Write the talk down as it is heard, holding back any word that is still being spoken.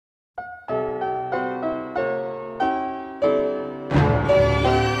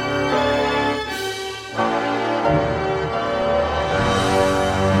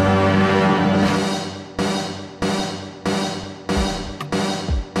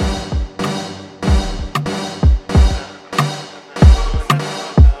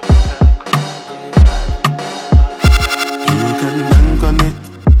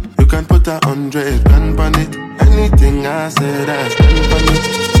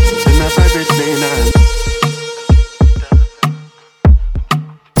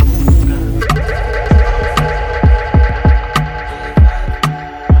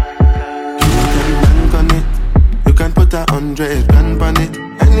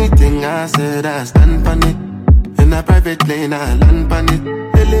Anything I said, I stand on it. In a private plane, I land on it.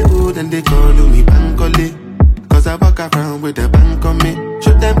 Really good, and they call me Bankole. Cause I walk around with a bank on me.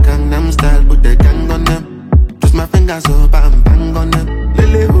 Show them Gangnam style, put the gang on them. Twist my fingers up and bang on them.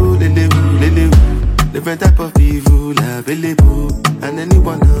 Lily woo, lily woo, lily woo. Different type of evil available. And any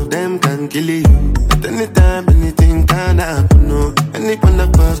one of them can kill you. At any time, anything can happen, no. Any one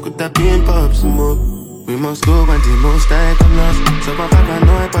of us could have been pop smoke. We must go and the most tight on us. So I'm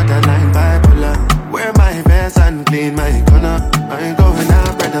paranoid, but I line bipolar. Wear my vest and clean my corner. I ain't going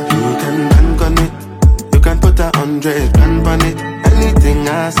out, brother. You can bank on it. You can put 100 grand on it. Anything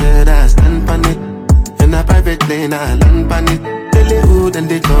I said, I stand on it. In a private plane, I land on it. Really hood and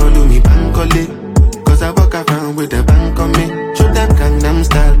they call me Bankole. Cause I walk around with a bank on me. Show them Gangnam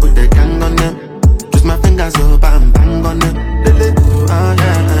style, put the gang on them. Twist my fingers up and bang on them. Really hood, oh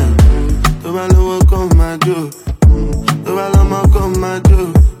yeah.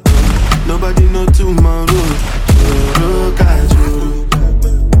 Nobody know tomorrow.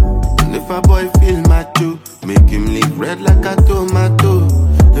 And if a boy feel macho, make him live red like a tomato.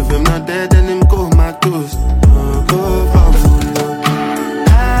 If him not dead, then him comatose. Go for full.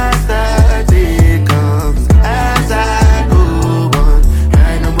 As the day comes, as I go on,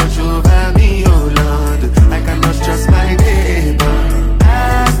 I know what's over me, oh Lord. I cannot trust my neighbor.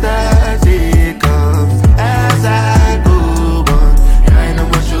 As the day comes, as I go on, I know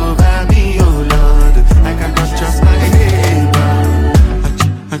what's over me, oh Lord. I cannot trust my neighbor.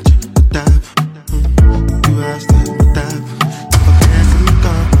 You asked me that. Forget me,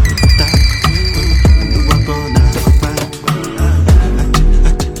 God, that. You are born out of back.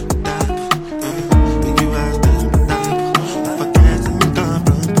 You asked me that. Forget me, God,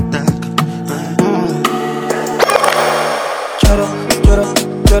 that. Choro, choro,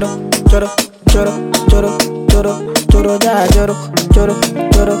 choro, choro, choro, choro, choro, choro, ya, choro, choro,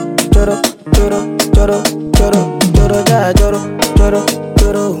 choro, choro, choro, choro, choro, choro, ya, choro, choro,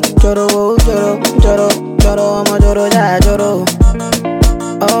 choro, choro, choro, choro, choro, I'm a choro, ya, choro.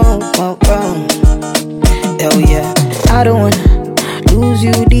 Oh, oh, oh. Hell yeah. I don't wanna lose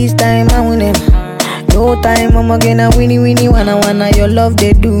you this time, I win it. No time, I'm gonna winnie, wanna your love,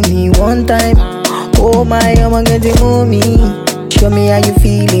 they do me one time. Oh my, I'm gonna move me. Show me how you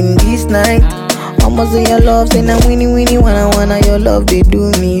feeling this night. Almost in your love, say now winnie, wanna your love, they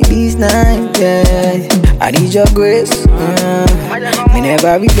do me this night, yeah. I need your grace, me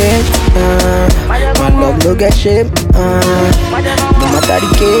never regret, my love no get shame, no matter the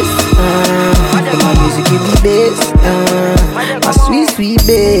case, my music give me bass, my sweet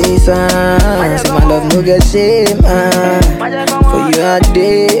bass, so my love no get shame, for you all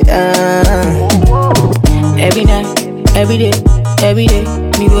day, every night, every day,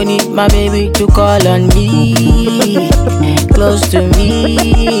 me gon' need my baby to call on me, close to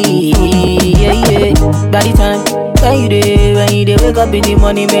me, yeah. By the time when you dey wake up in the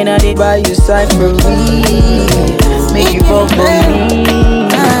morning, man, I dey buy you side for me, make you fall for me.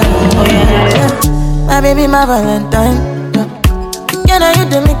 Oh yeah, my baby, my Valentine. Can I you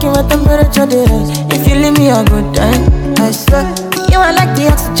dey make you my temperature dey rise? If you leave me a good time, I swear you are like the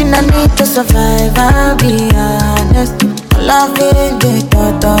oxygen I need to survive. I'll be honest. Loving the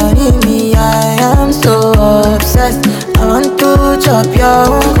thought of me, I am so obsessed. I want to chop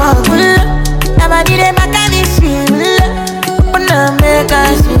your heart. Never did it back at this feel. Open up, make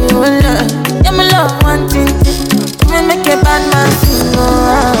us feel. Yeah, my love wanting to make a bad man sing.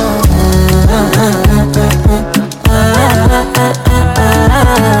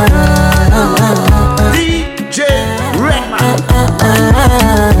 DJ Redman.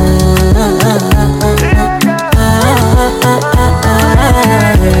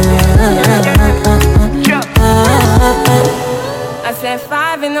 I said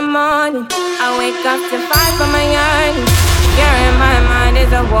 5 in the morning, I wake up to 5 for my yearning. You're in my mind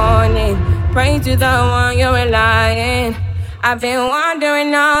is a warning. Pray to the one you're relying. I've been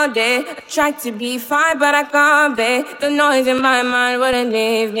wandering all day. I tried to be fine, but I can't be. The noise in my mind wouldn't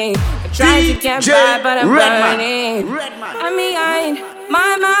leave me. I tried to get by, but I'm burning. I'm behind,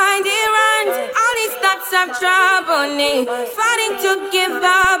 my mind it runs. All these thoughts have troubled me. Fighting to give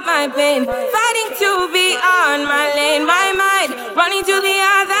up my pain, fighting to be on my lane. My mind running to the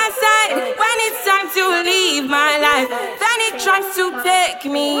other side. When it's time to leave my life, then it tries to take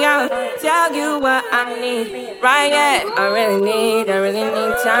me out. Tell you what I need, right? Yeah, I really need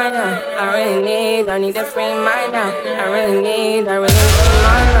time now. I need to free mind now. I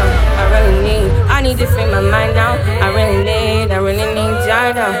need to free my mind now. I really need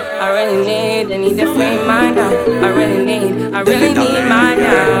time now. I need to free mind now. I really need mine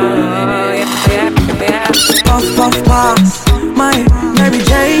now. Yeah. Puff, puff, pass, my Mary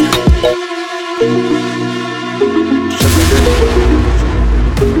Jane.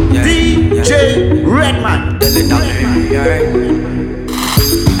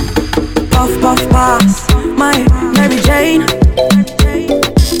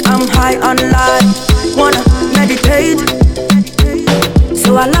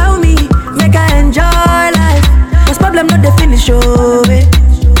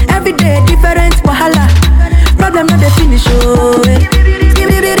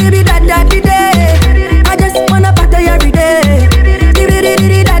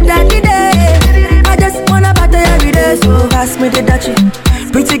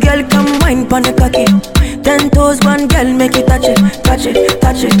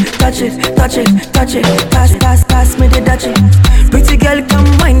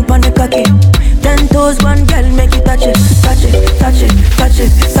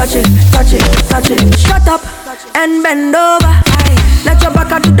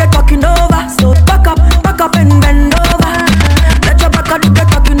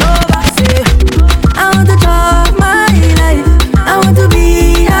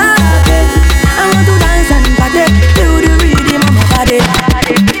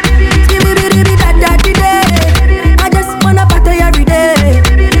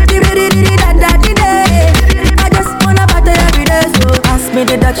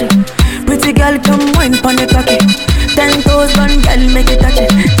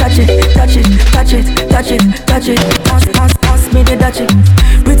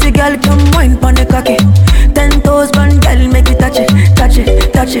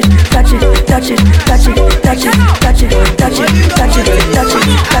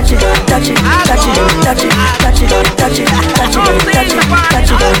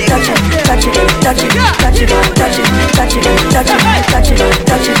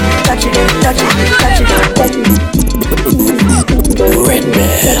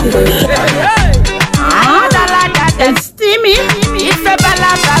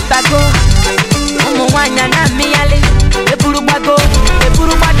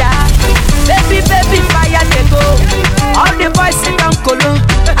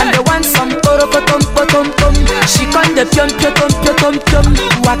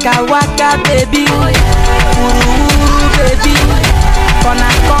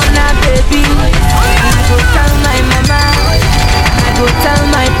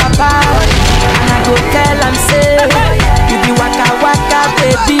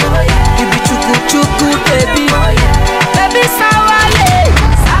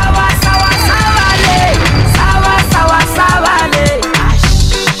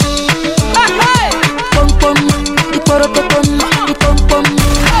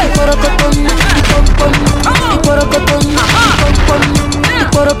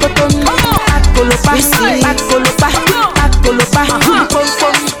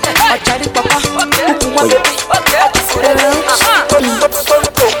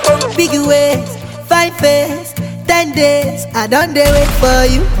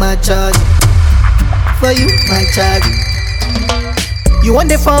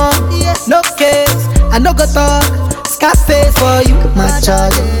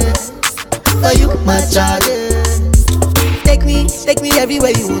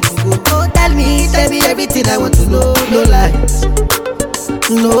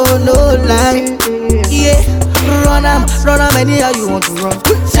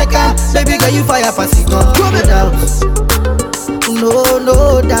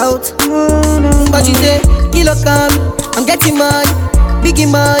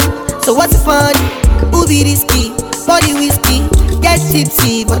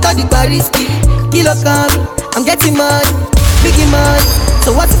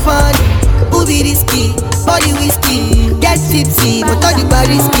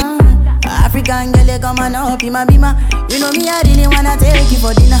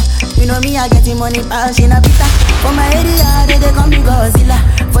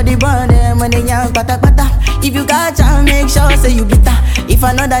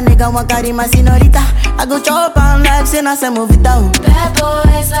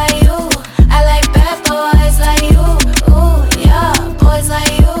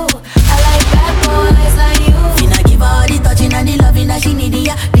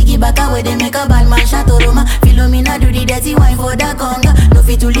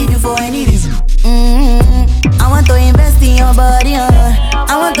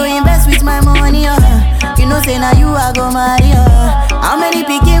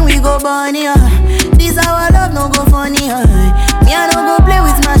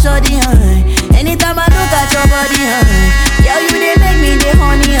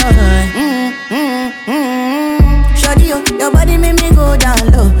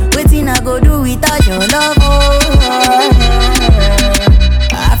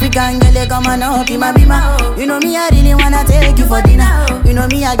 You know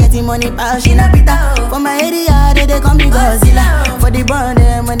me, I getting money, power, she not bitter. For my area, they call me Godzilla. For the brand,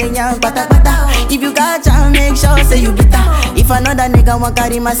 them when they young, pata pata. If you got chance, make sure say you bitter. If another nigga want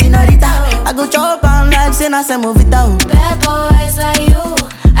carry my senorita, I go chop on life, say na se move it down. Bad boys like you,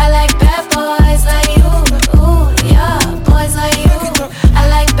 I like bad boys like you. Ooh, yeah, boys like you, I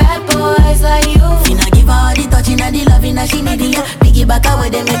like bad boys like you. Finna give her all the touching and the loving that she need, yeah. Piggy back away,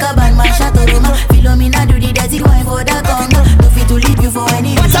 they make a bad man shot to them. Philomena do the dirty wine for that conga. No fit to leave you for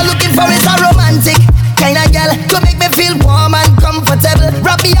any. What I'm looking for is a romantic kind of girl to make me feel warm and comfortable.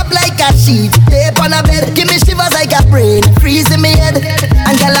 Wrap me up like a sheet, tape on a bed. Give me shivers like a brain, freeze in me head.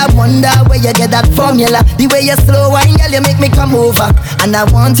 And girl, I wonder where you get that formula. The way you slow wine, girl, you make me come over. And I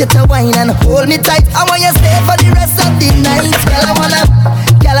want you to wine and hold me tight. I want you stay for the rest of the night.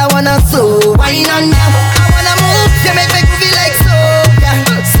 Girl, I wanna slow wine on ya. I wanna move, you make me groovy like slow, yeah.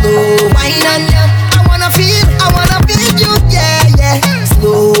 Slow wine on ya. I wanna feel you, yeah, yeah.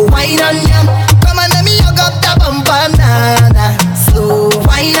 Slow wine on ya. Come on, let me hug up the bumper, nana. Slow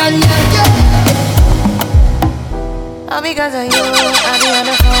wine on ya, yeah. All because of you, I be on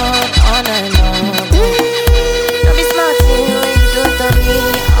the phone all night long. Don't be smart when you do it to me.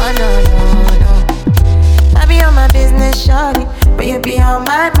 Oh no, no, no. I be on my business, shawty, but you be on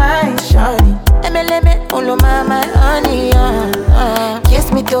my mind, shawty. MLM, all of my honey,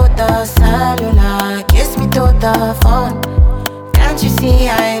 kiss me to the cellular, kiss me to the phone. Can't you see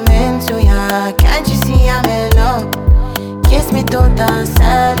I'm into ya? Can't you see I'm in love? Kiss me to the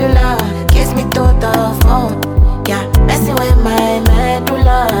cellular, kiss me to the phone. Yeah, messing with my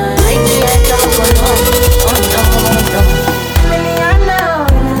medulla. I can't talk alone. Oh no, Emiliano,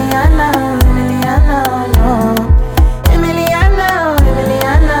 Emiliano, Emiliano, no. Emiliano,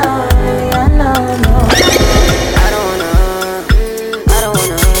 Emiliano, Emiliano, no. I don't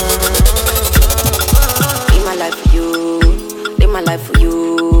wanna live my life for you, live my life for you.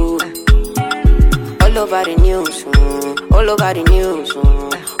 All over the news, all over the news.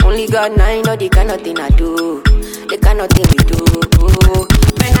 Only God now know the kind of thing I do. The kind of thing we do.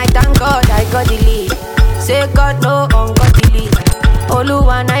 When I thank God, I got the lead. Say God no ungodly.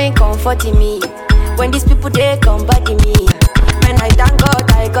 Oluwa na ain't comforting me. When these people they come body me. When I thank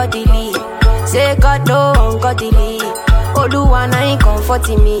God, I got the lead. Say God no ungodly. Oluwa na ain't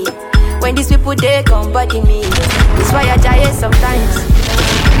comforting me. When these people they come body me. That's why I die sometimes.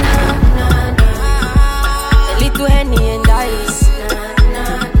 A little Henny and ice.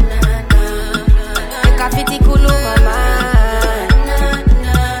 Fiti kulu my mind.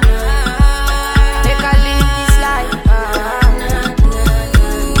 Make I live this life.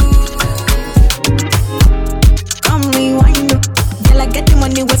 Come rewind, girl, I get the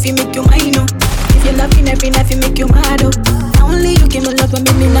money if you make you mine, oh. If you love me every night, you make you mad, oh. Now only you give me love and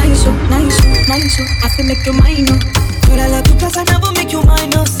make me nice, oh, nice, oh, nice, oh. I feel make you mine, oh. Girl, I love you plus I never make you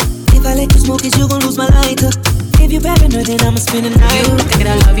minus. If I let you smoke it, you gon' lose my lighter. If you better know, then I'ma spend the night. You think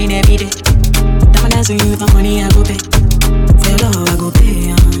that I love you every day. When you the money I go pay, say love I go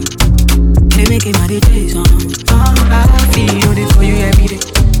pay. They make it my days on. I feel it for you every day.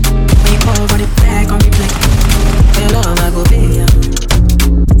 When you call, run it back on replay. Say love I go pay.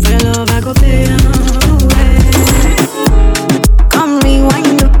 Say love I go pay. Come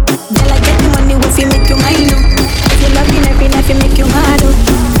rewind, girl I get the money if you make you mine. If you love me every night, you make you mad.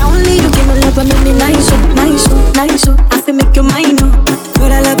 Now only you give me love and make me nice, oh, nice, oh, nice, oh. I feel make you mine, oh. But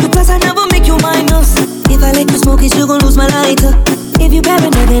I love you plus I never make you minus. If I let you smoke it, you gon' lose my lighter. If you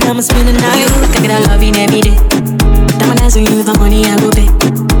better know, then I'ma spend the night. You think that I love you every day. Diamonds on you, the money I go pay.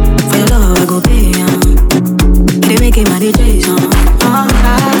 For your love I go pay. They make it my days on. I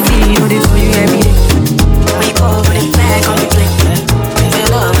feel it for you every day. When you call, run it back on replay. For your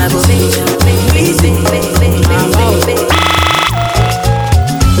love I go pay.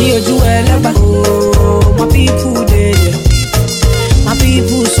 Me oju eleba, oh, my people dead. My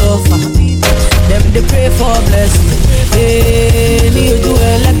people suffer. Them they pray for blessing. Hey, me do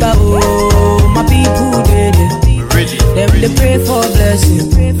eleba, oh, my people dead. Them they pray for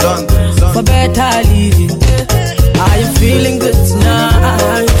blessing, for better living. Are you feeling good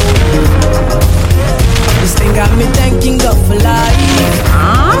tonight? This thing got me thanking God for life.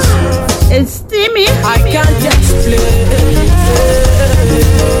 It's steamy. I can't explain.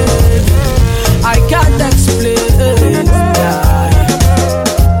 I can't explain.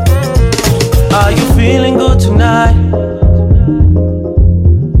 Are you feeling good tonight?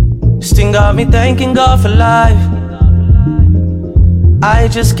 This thing got me thanking God for life. I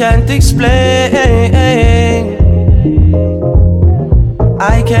just can't explain.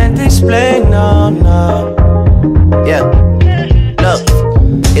 I can't explain, no, no. Yeah, look.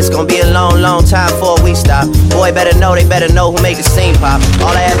 It's gonna be a long, long time before we stop. Boy, better know, they better know who made the scene pop.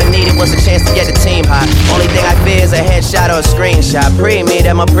 All I ever needed was a chance to get the team hot. Only thing I fear is a headshot or a screenshot. Pre-me,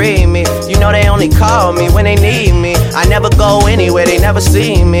 them a pre-me. You know they only call me when they need me. I never go anywhere, they never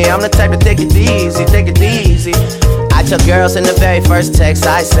see me. I'm the type to take it easy, take it easy. I took girls in the very first text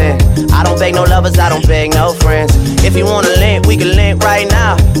I sent. I don't beg no lovers, I don't beg no friends. If you wanna link, we can link right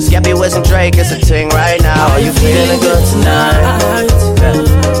now. Skeppy, Wiz, and Drake, it's a ting right now. Are you feeling good tonight?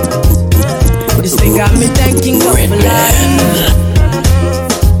 This thing got me thanking God for life.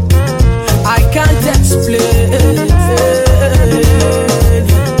 I can't explain.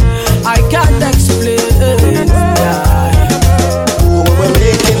 I can't explain. We're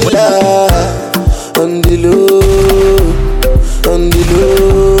making love on the low, on the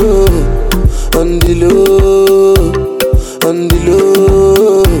low, on the low, on the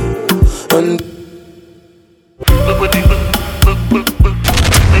low, on the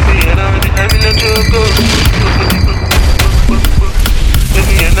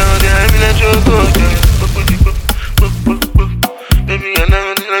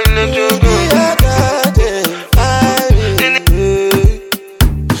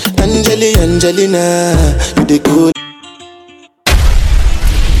Angelina, you the good.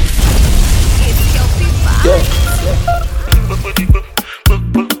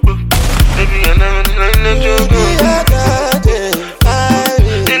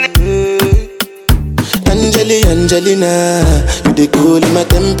 Angelina, you the cool in my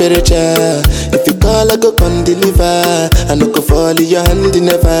temperature. If you call, I go come deliver. I no go fall in your hand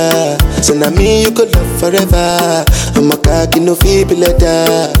never. So now me you could love forever. I'm a cocky no feeble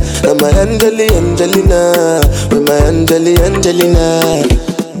letter. I'm a Angelina, with my Angelina.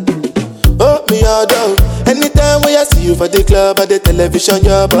 Oh me all down. Anytime when I see you for the club or the television,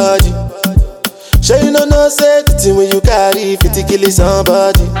 your body. Sure you know no safety when you carry 50 kill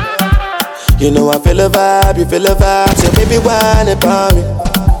somebody. You know I feel a vibe, you feel a vibe. So baby whine about me,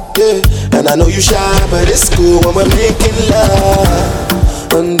 yeah. And I know you shy, but it's cool when we're making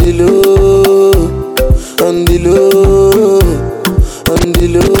love. On the low, on the low, on the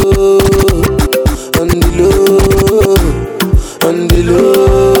low, on the low, on the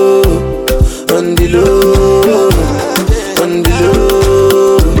low, on the low, on the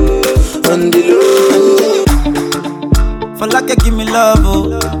low, on the low. For like give me love,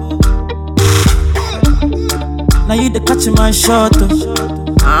 oh. Now you the catch my shot, oh.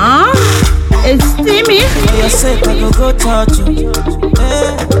 It's steamy. For your sake, I go touch you.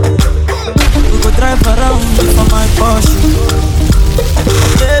 Yeah. We go drive around for my Porsche.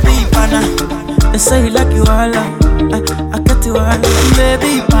 Baby pana, they say you like you all. I got you all.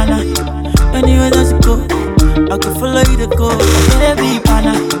 Baby pana, anywhere that you go, I can follow you to go. Baby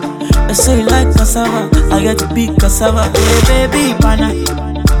pana, they say you like cassava, I got to be cassava. Hey, baby pana,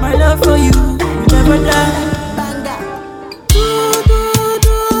 my love for you will never die.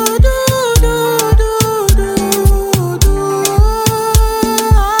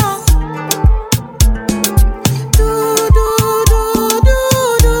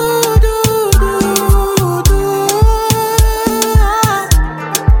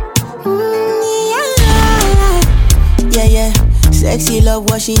 Sexy love,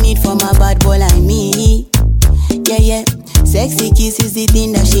 what she need from a bad boy like me. Yeah, yeah. Sexy kiss is the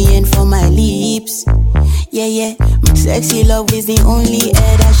thing that she ain't for my lips. Yeah, yeah. Sexy love is the only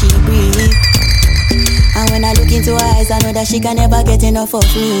air that she breathes. And when I look into her eyes, I know that she can never get enough of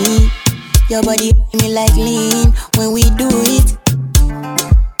me. Your body me like lean when we do it.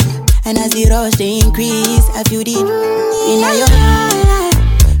 And as the rush they increase, I feel the in your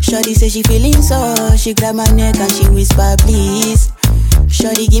Shorty say she feeling so. She grab my neck and she whisper please.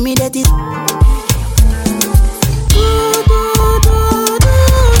 Shorty give me that it.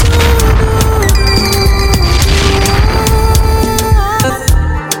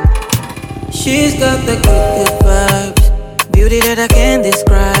 She's got the good vibes, beauty that I can't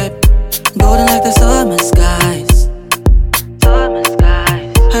describe. Golden like the summer skies.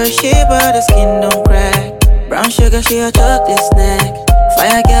 Her shape, but the skin don't crack. Brown sugar, she a chocolate snack.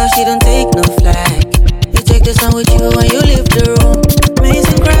 Fire girl, she don't take no flag. You take the sun with you when you leave the room. It's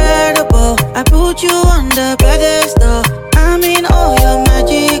incredible. I put you on the pedestal. I mean, oh, you're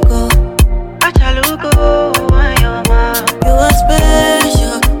magical. You are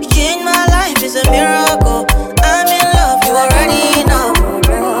special. You changed my life, it's a miracle. I'm in love, you already know.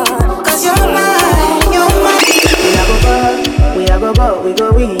 Cause you're mine, you're mine. We a go, we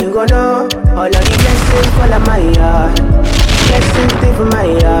go win, you go know. All of the blessings fall on my yard. Blessings stay for my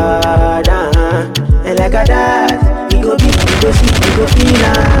yard, And like a dad, we go big, we go see, we go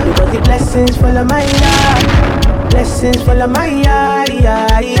feel. Because the blessings fall on my yard. Blessings full of my eye.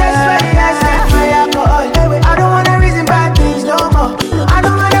 That's why I set my alcohol. I don't wanna reason bad things no more. I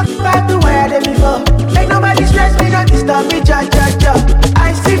don't wanna go back to where I did before. Make nobody stress me, not disturb me, cha.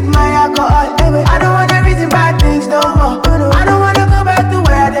 I sip my alcohol. I don't wanna reason bad things no more. I don't wanna go back to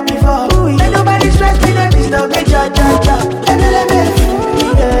where I did before. Make nobody stress me, not disturb me, cha.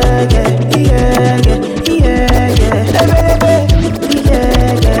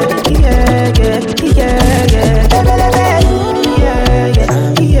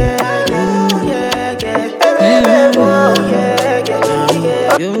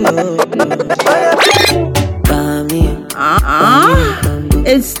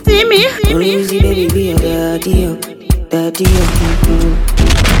 It's Timmy. Daddy,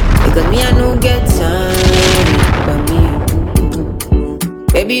 because me I don't get time, but me,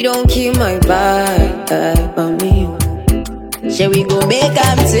 baby don't kill my vibe, but me. Shall we go make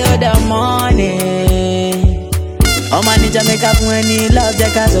up till the morning? Oh man, need to make up when he love the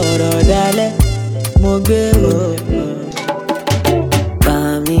casoro, dale, mogbe,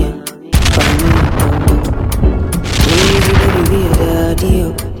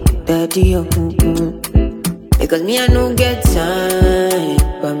 daddy, because me I don't get time,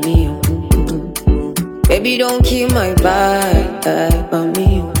 but me, baby don't kill my vibe, but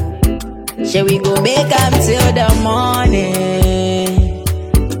me. Shall we go make up till the morning?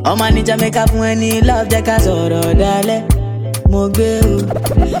 Oh man, need to make up when he love the casoro, dale, mogbe.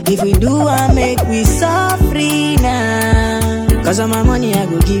 If we do, I make we suffer now. Cause of my money I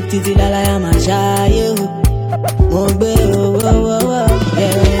go give Titi Lala, I'm a shy, mogbe,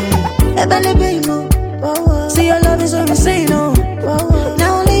 yeah. See your love is so insane, oh.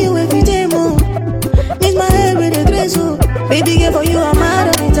 Now only you every day, more. Miss my head with a grace, oh. Baby, girl, for you I'm mad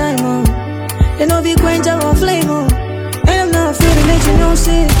all the time, oh. They know be quench our flame, oh. And I'm not afraid to let you know,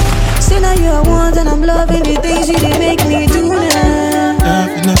 say now you are one, and I'm loving the things you did make me do now.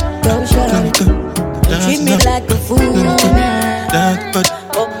 Go shut treat me like a fool now.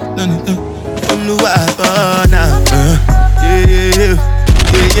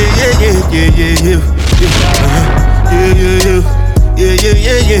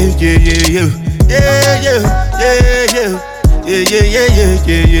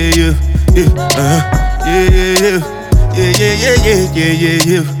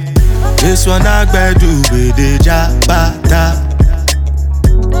 This one I better do with the jabata.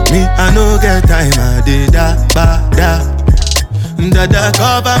 Me I no get time, I did da ba da. Dada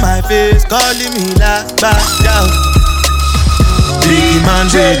cover my face, calling me la ba da. Big man,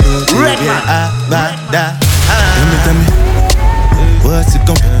 red man, ba da. Tell me, what's it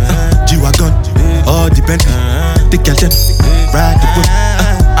gon' be? G-Wagon, all depend. The girl them, ride the whip.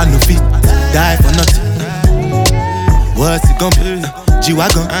 I no fit, die for nothing. What's it gon' be?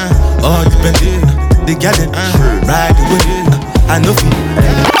 G-Wagon, all depend. The girl them, ride the whip. I no fit.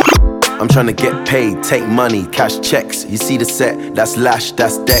 I'm tryna get paid, take money, cash checks. You see the set, that's Lash,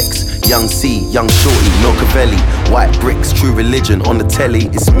 that's Dex. Young C, Young Shorty, Milcavelli. White bricks, True Religion, on the telly,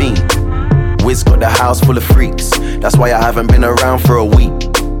 it's me. Wiz got the house full of freaks. That's why I haven't been around for a week.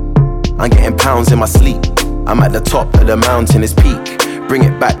 I'm getting pounds in my sleep. I'm at the top of the mountain, it's peak. Bring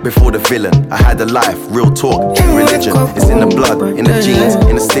it back before the villain. I had a life, real talk, True Religion. It's in the blood, in the jeans,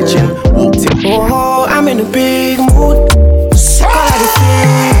 in the stitching. Walked in. Oh, I'm in a big mood. Sick of the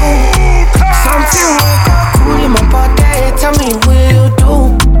feel. Something wake up cool in my body. Tell me what you do.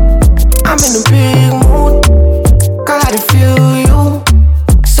 I'm in a big mood. Cause I feel you.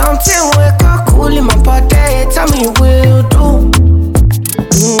 Something wake up cool in my body. Tell me what you do.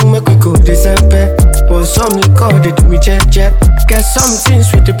 Make we go December. But some liquor they do me jet. Get something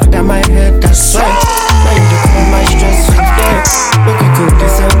sweet to put on my head. That's right. Now you do call my stress. Yeah. Make we go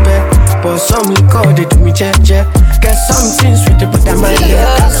December. But some liquor they do me jet. Get something sweet to put on my head.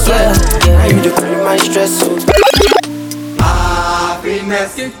 That's right. Now you do call my stress.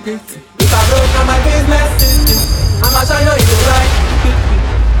 Happiness. If I broke down my business, I'ma show you it's right.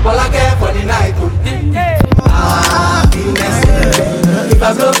 All I care for the night. Happiness. If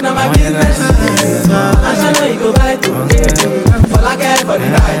I broke down my business, I'ma show you go right. All I care for the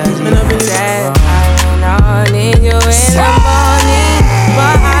night. I don't need you in the morning,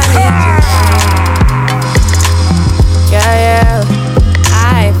 but I need you. Yeah. I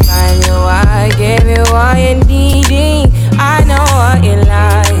find you, I give you all you needing. I know what you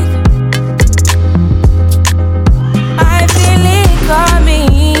like. I feel it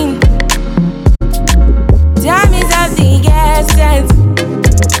coming. Time is of the essence.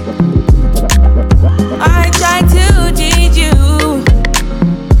 I try to teach you,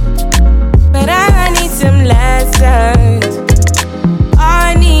 but I need some lessons.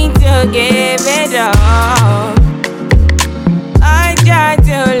 I need to give it all.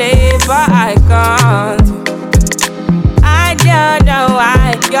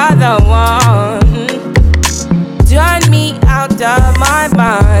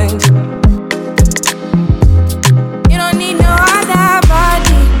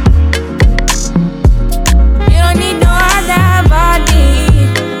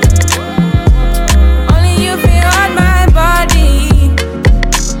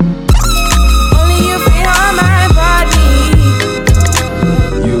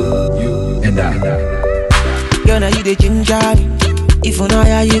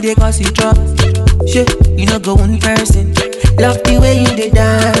 they cause you drop. Shit, you know go one person. Love the way you dey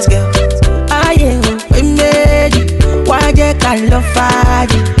dance, girl. Ah yeah, we made you. Why they can't love fire?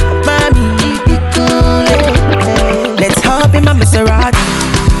 Mommy, be cool. Let's hop in my Maserati.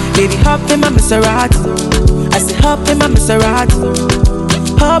 Baby, hop in my Maserati. I said hop in my Maserati.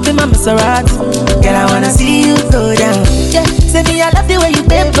 Hop in my Maserati. Girl, I wanna see you go down. Yeah, say me I love the way you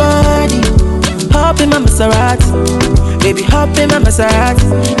bend body. Hop in my Maserati. Baby, hop in my Maserati.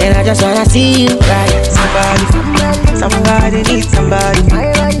 And I just wanna see you ride. Somebody needs somebody.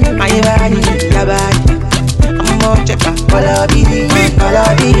 My body needs your body. I'm more checker, all of you.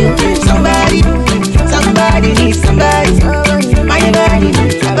 Somebody needs somebody. My body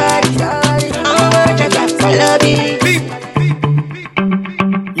needs your body. I'm more checker, all of you.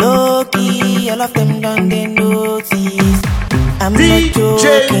 Low-key, all of them done they notice. I'm not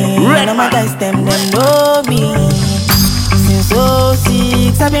joking, all of my guys them know me. Since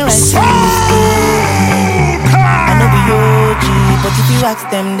 06, I've been writing this story. I know be OG, but if you ask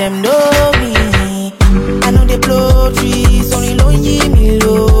them know me. I know they blow trees, only lonely me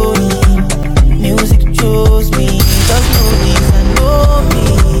lonely. Music chose me, just know this and know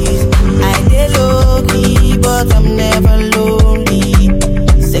this. I dey low-key, but I'm never lonely.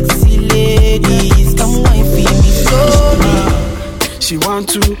 Sexy ladies, come wine for me slowly. She want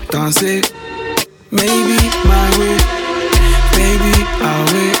to dance it, maybe my way, baby I'll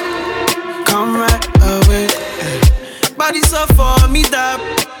wait, come right away. Body so for me that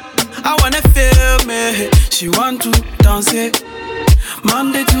I wanna feel me. She want to dance it,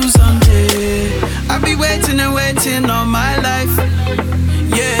 Monday to Sunday. I be waiting and waiting all my life.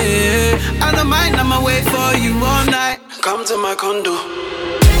 Yeah, I don't mind, I'ma wait for you all night. Come to my condo,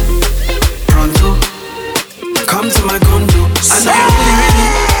 pronto. Come to my condo. I know you really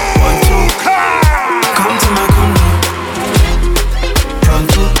want to. Come to my condo,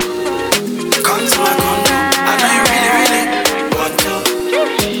 pronto. Come to my condo. I know you really want to.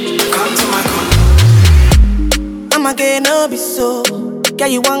 Come to my condo. I'ma get no be so. Girl,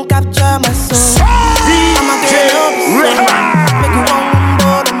 you won't capture my soul. I'ma get no be so. Make you want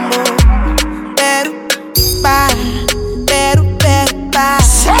rumbo. Better, bye. Better, bye.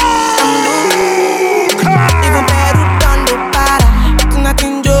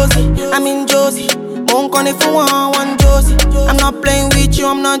 I'm in Josie. Won't call it for one Josie. I'm not playing with you,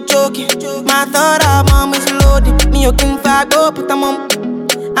 I'm not joking. My thought of mom is loaded. Me, you can fight up, but I'm on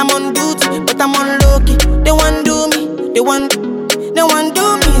duty, but I'm on low-key. They want do me, they want do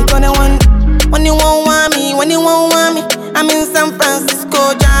me, cause they want. When you won't want me, I'm in San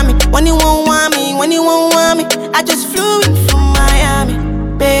Francisco, Jammy. When you won't want me, I just flew in from Miami.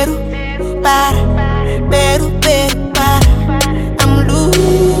 Peru, para, I'm loose.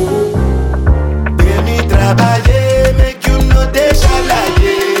 Trabalhei, make you know they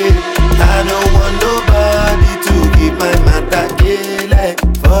shalaye. I don't want nobody to keep my matter like.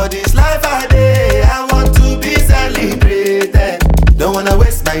 For this life I day, I want to be celebrated. Don't wanna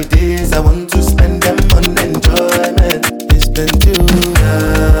waste my days, I want to spend them on enjoyment. It's been too long,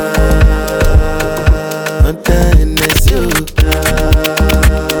 but then it's you.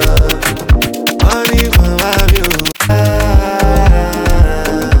 Money for you.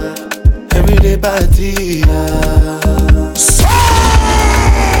 Everyday party.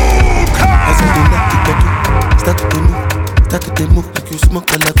 Start to move like you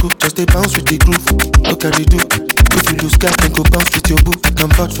smoke a lago. Just they bounce with the groove. Look at the do. If you lose gas, then go bounce with your boo. I can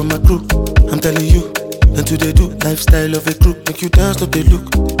vouch for my crew. I'm telling you, and to they do. Lifestyle of a crew. Make you dance, look they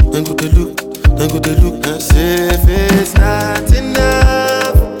look. Then go they look. And say if it's not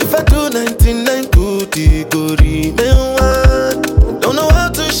enough, if I do 99 good, it go remain one. Don't know how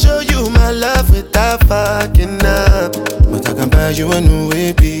to show you my love without fucking up, but I can buy you a new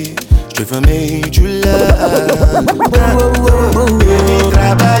baby. Straight from July. Baby,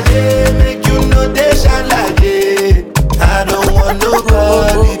 trabalhei, make you know they shalaye. I don't want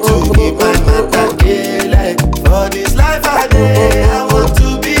nobody to keep my matter like. For this life I day, I want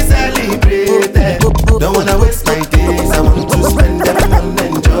to be celebrated. Don't wanna waste my days, I want to spend them on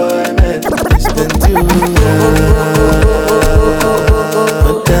enjoyment. Spend too long,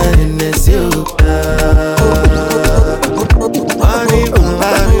 but then it's you. Money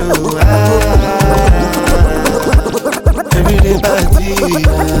from you. Everyday party.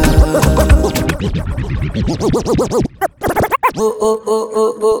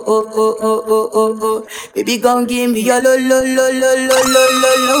 Oh. Baby, gon' give me your lo. You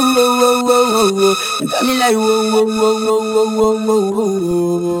got me like whoa.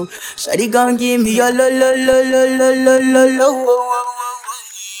 Shawty gon' give me your lo.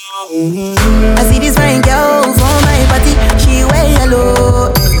 I see this fine girl for my party, she wear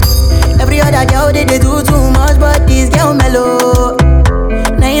yellow. other girl they do too much, but this girl mellow.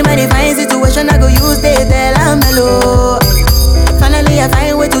 Now in my fine situation, I go use they tell I'm mellow. Finally I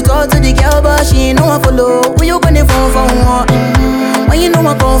find way to talk to the girl, but she ain't no one follow. Who you gonna phone for one? When you know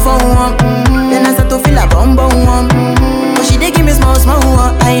I come for one, then I start to feel a bum bum one. But she dey give me small small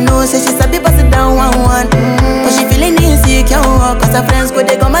one. I know say she sabi pass it down one one. But she feeling insecure, cause her friends go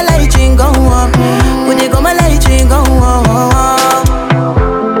they go my light ring go on. Go they go my light ring go on.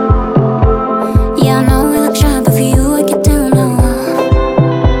 Yeah, I know we look shy, but for you I get down now.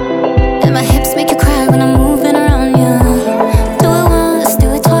 And my hips make you cry when I'm moving around you. Do it once,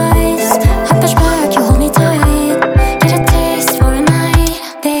 do it twice. I push back, you hold me tight. Get a taste for a night.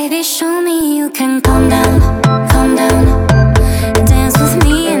 Baby, show me you can calm down, calm down. Dance with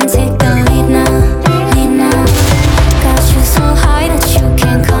me and take the lead now, lead now. Got you so high that you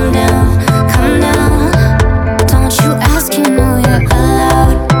can't come down, come down. Don't you ask, you know you're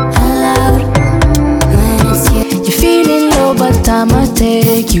allowed, allowed. When it's you. You're feeling low, but I'ma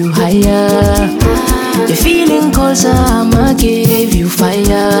take you higher. You're feeling cold, so I'ma give you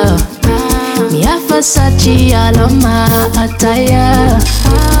fire. Me a Versace all on my attire.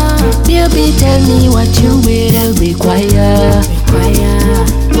 Baby, tell me what you will require.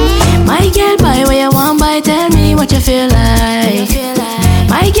 My girl, buy what you want, buy. Tell me what you feel like.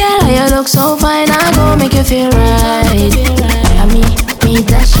 My girl, how you look so fine, I go make you feel right. Me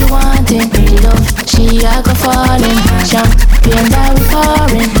that she wanting, me love, she a go falling. Champagne that we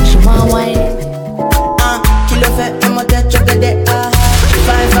pouring, she want wine. Kilo fait, I'm a dead chocolate,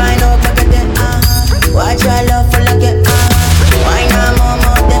 fine, oh, back at watch your love for like it, why not more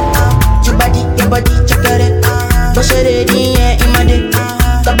than, your body, chocolate, push it in, yeah, in my dick,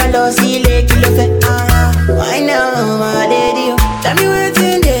 kabalo, sile, kilo fait, why not more than you, tell me what's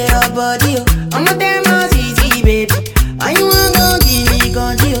in there, your body, I'm a damn easy, baby, why you want to give me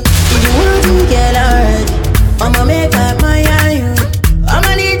control, if you want to get already, I'ma make up my eye,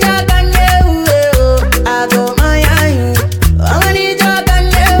 I'ma need your can I go my eye, I'ma need your can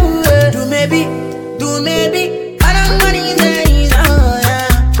do maybe, I don't want it days, oh yeah,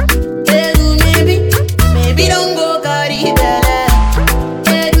 yeah, do maybe don't go carry belly,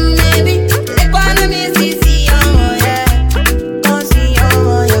 yeah, do maybe, let go and me see, oh yeah, don't see,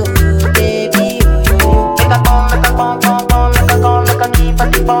 oh yo, baby, make a pom, make a keep a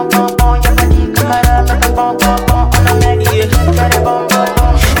deep pom, your body, come around, make a pom, on a make it, get a pom.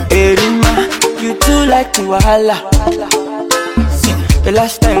 Erima, you too like the wahala. See, the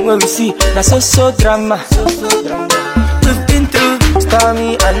last time when we see, that's so drama. We've been through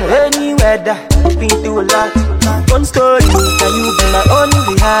stormy and rainy weather. Been through a lot. One story, now you be my own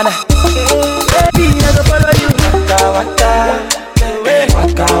Rihanna. Baby, I go follow you.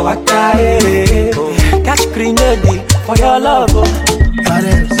 Waka, eh. Catch grenade for your love.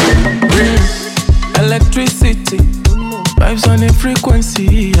 Electricity, vibes on a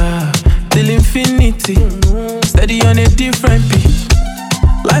frequency, yeah. Till infinity, steady on a different beat.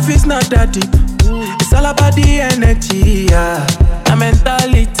 Life is not that deep, it's all about the energy, yeah. The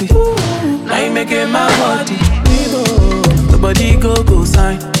mentality, now you making my body. The body go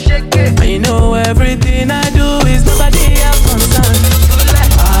sign, and you know everything I do is nobody else concerned.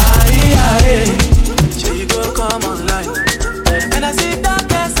 Sure you go come online, and I see that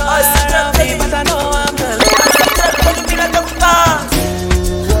place all around me, but I know I'm the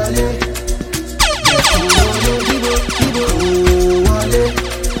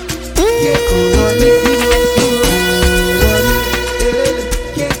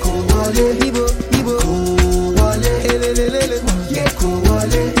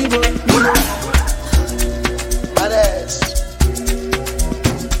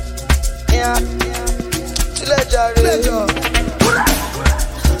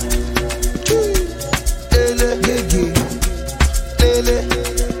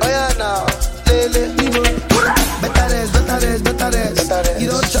You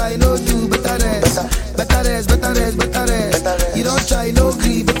don't try no do better You don't try no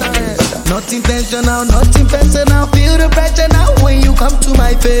grief better Not intentional, feel the pressure now when you come to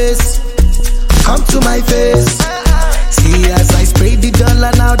my face. Come to my face. See as I spray the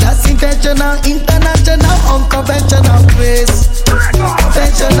dollar now, that's intentional, international, unconventional grace.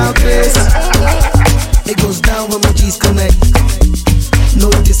 Conventional grace. It goes down when my G's connect. No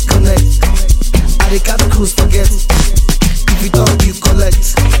disconnect. I the cat cruise forget. If you talk, you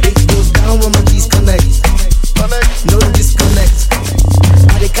collect. It goes down when my G's connect. No disconnect.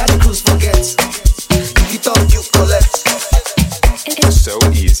 I the cat cruise forget. If you talk, you collect. It's so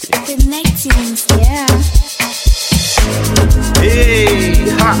easy. Connecting, yeah. Hey,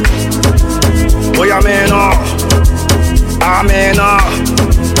 ha. Boy, I'm in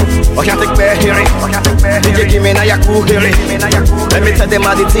I can't take bear hearing. DJ give me now your cool hearing. Let me tell them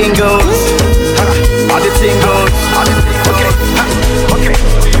how the thing goes. How the thing goes. Okay.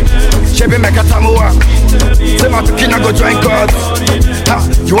 Chevy make a tamua. Say my pikin go join God.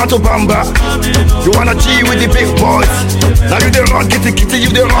 You want to bamba? You wanna G with the big boys? Now you the wrong, kitty, you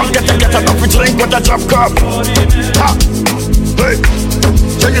the wrong, get a coffee drink with a drop cup. Hey,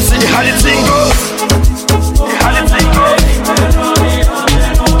 so you see how the thing goes? How the thing goes?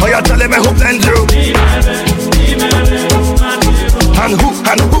 Oh, you telling me who blend you? And who?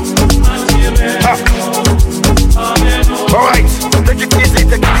 Alright, take it easy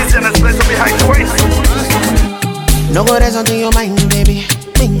and let's play some behind the waist. No go rest until your mind, baby.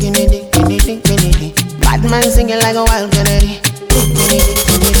 Thinking it. Bad man singing like a wild canary.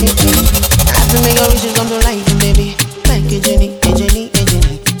 I have to make your wishes come to life, baby. Like a genie.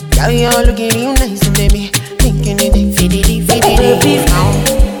 Girl, you're looking real nice, baby. Thinking it, fiddy.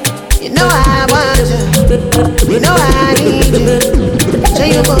 You know I want you. You know I need you. So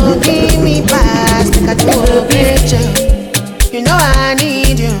you go give me past, like I do a picture. You know I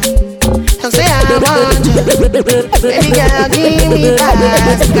need you. Don't say I want you. Baby girl, give me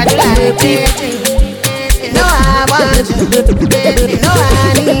past, like I do like picture. You know I want you. You know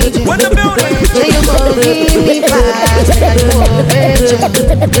I need you. So you go give me past, like I do a picture.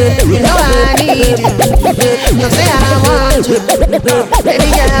 You know I need you. Don't say I want you. Baby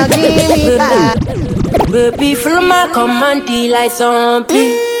girl, give me past. Baby, follow my command, like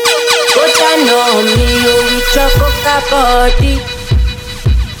zombie. Put on me, you with your coca body.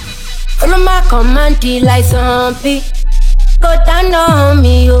 Follow my command, like zombie. Put on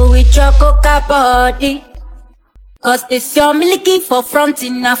me, you with your coca body. Cause this your milky for front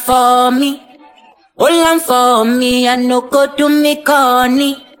enough for me. Hold on for me, I no go do me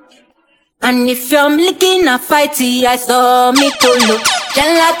corny. And if you're milky na fighty, I saw me to look.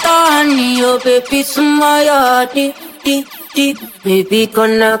 Gelato honey, oh baby, sumo di. Baby,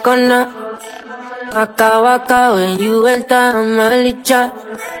 gonna waka when you enter my licha.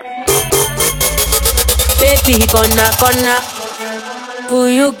 Baby, gonna will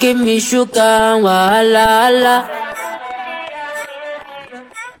you give me sugar and wahala?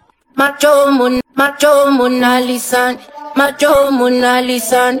 Macho Mona Lisa. Macho Mona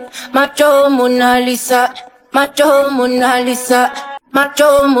Lisa. Macho Mona Lisa. Macho Mona Lisa.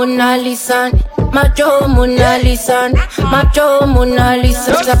 Macho Mona Lisa. Macho Mona Lisa. Macho Mona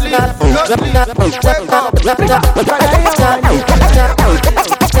Lisa.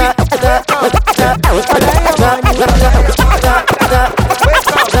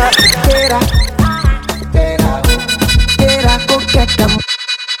 Go get them.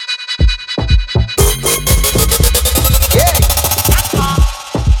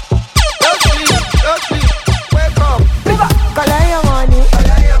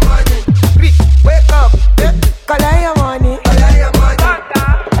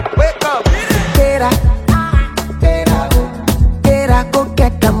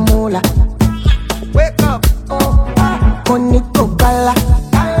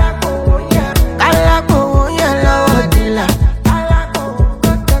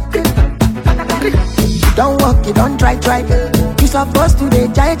 You supposed to be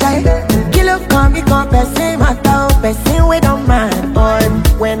jai. Kill up, come become person, matter, person we don't mind. But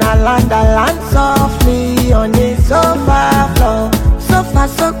when I land softly on the sofa floor. So far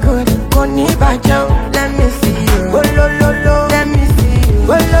so good, Koni Bajo, let me see you. Oh lo lo lo, let me see you.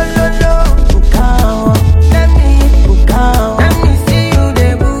 Oh lo lo lo, bukao, let me bukao. Let me see you, de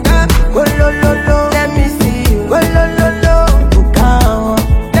buka. Oh lo lo lo, let me see you. Oh lo lo lo, bukao,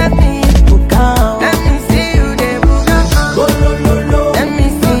 let me bukao. Let me see you, de buka. Oh lo lo lo, let me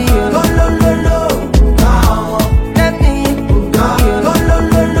see you. Oh lo lo lo, bukao, let me bukao. Oh lo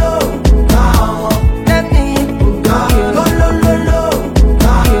lo lo, bukao, let me bukao. Oh lo lo lo.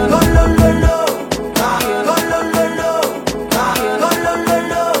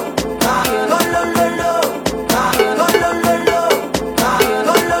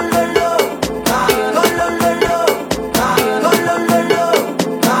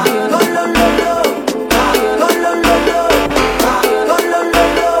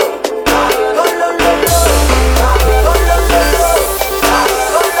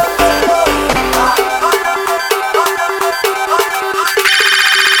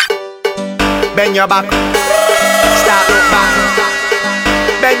 Bend your back, start look back.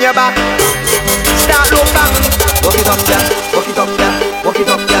 Bend your back, start look back. Walk it up, yeah, walk it up, yeah, walk it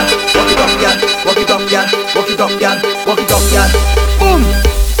up, yeah, walk it up, yeah, walk it up, yeah, walk it up, yeah, walk it up, yeah. Boom,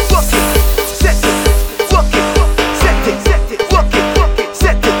 walk it, set it, walk it, set it, walk it,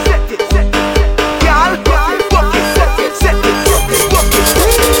 set it, set it, set it. Girl, walk it, set it, walk it,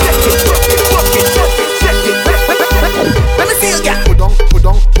 set it,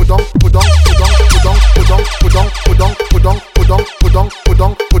 Let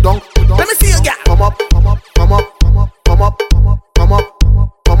me see you, girl. Come up.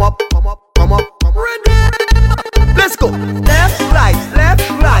 Let's go. Left,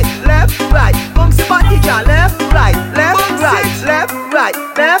 right. Bounce your body, girl. Left, right.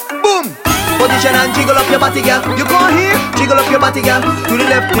 Boom. Position and jiggle up your body, girl. You go here, jiggle up your body, girl. To the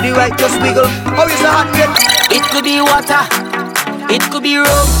left, to the right, just wiggle. Oh, it's a hot girl. It could be water, it could be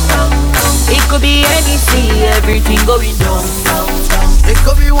rum, it could be anything, everything going down. It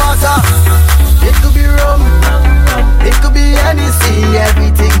could be water, it could be rum, it could be anything,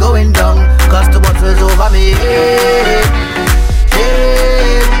 everything going down. Cause the bottle's over me.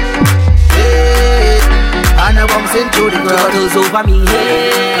 And I'm bouncing to the ground. Bottle's over me.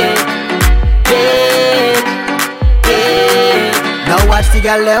 Now watch the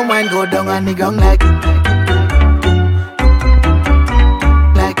girl them wine go down on the ground like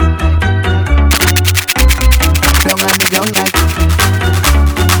down on the ground like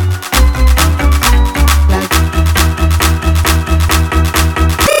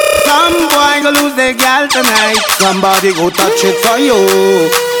Some boy go lose their girl tonight. Somebody go touch it for you.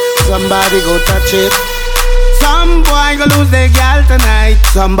 Somebody go touch it. Some boy go lose their girl tonight.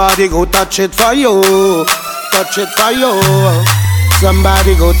 Somebody go touch it for you. Touch it for you.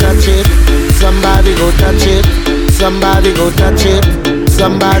 Somebody go touch it. Somebody go touch it. Somebody go touch it.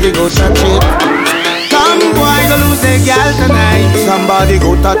 Somebody go touch it. Some boy go lose their girl tonight. Somebody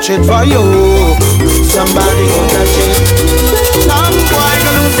go touch it for you. Somebody go touch it. Some boy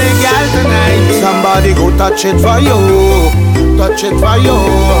go lose their girl tonight. Somebody go touch it for you. Touch it for you.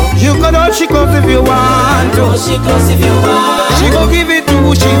 You could hold she close if you want to. She close if you want. She go give it to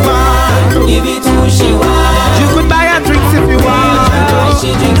who she want. Give it to who she want. You could buy her drinks if you want. Buy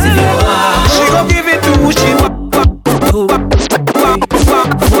she drinks if you want. She go give it to who she want.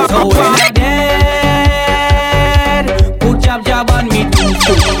 So when I dead, put jab on me too.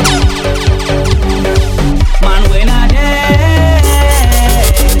 Man, when I dead,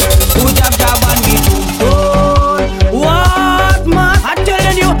 put jab on me too. What man? I'm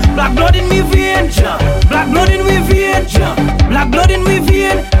telling you, black blood in me vein, black blood in me vein, black blood in me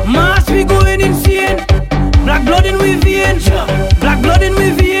vein. Mass we going insane. Black blood in me vein, black blood in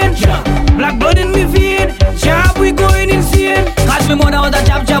me vein, black blood in me vein. Jab we going insane. Cause me mother was a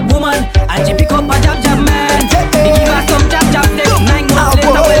jab woman, and she pick up a jab man. They give her some jab things. 9 months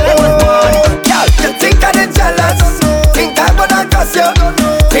later when I was born. Girl, you think I'm jealous? Think I'm gonna cuss you?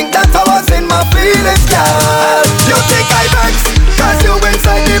 Think that I was in my feelings, girl? You think I vex? Cause you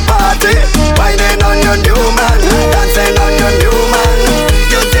inside the party, whining on your new man, dancing on your new man.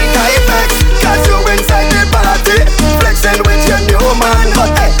 You think I vex? Cause you inside the party, flexing with your new man.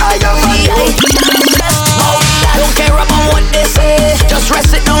 But hey, I am a new. Don't care about what they say, just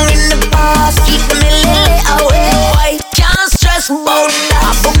rest it down in the past. Keep them a little away. Can't stress about that.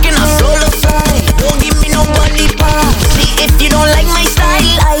 I'm booking a solo flight. Don't give me nobody pass. See if you don't like my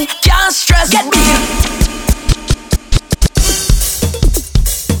style, I can't stress. Get me.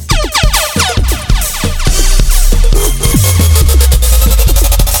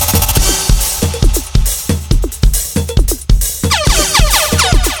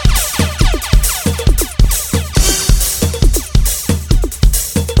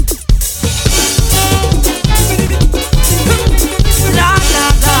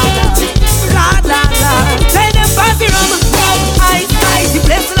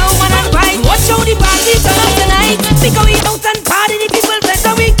 Think of it out and party, the people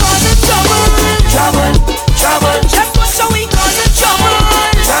better we cause the trouble. Just watch how we cause the trouble.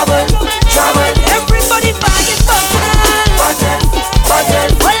 Everybody bag is buzzing.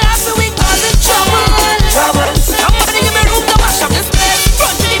 Well after we cause the trouble. Somebody give me room to mash up this place.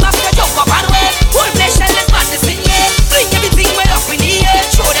 Front to the back, jump up and away. Whole place shall let madness in here. Bring everything well up in the air.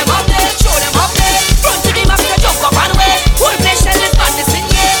 Show them up there. Front to the back, jump up and away. Whole place shall let madness in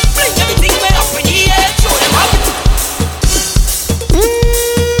here. Bring everything well up in the air. Show them up.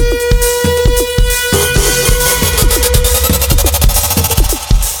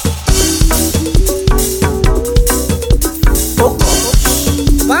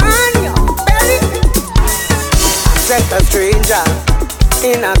 A stranger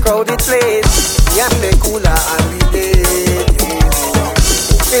in a crowded place, young and cooler and be dead.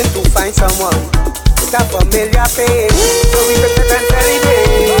 Hoping to find someone with a familiar face, so we could sit and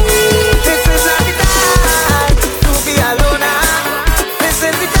celebrate. This is not the time to be alone. This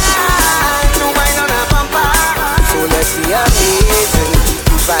is the time to wine on a bumper. So let's be amazing,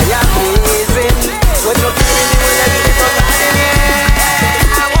 by amazing. When you're carrying the way that you providing,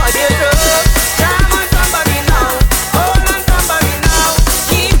 yeah, I want you to.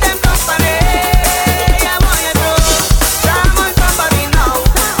 Keep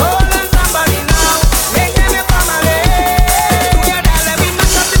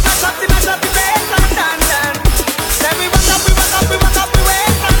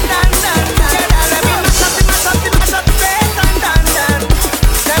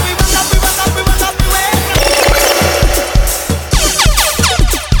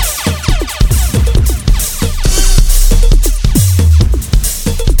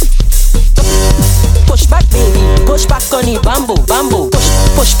back on the bamboo, bamboo.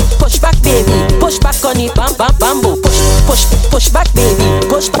 Push back, baby. Push back on the bamboo. Push back, baby.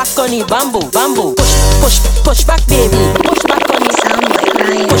 Push back on the bamboo, bamboo. Push back, baby. Push back on the sound like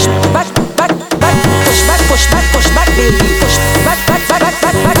lion. Push back, push back, baby. Push back, push back,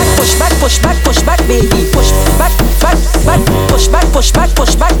 baby. Push back, push back, baby. Push back, push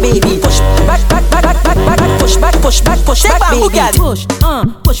back, baby.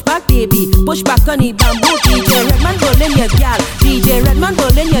 Push back, baby. Push back on the bamboo. DJ Redman rolling your gal. DJ Redman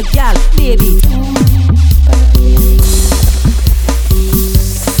rolling your gal, baby.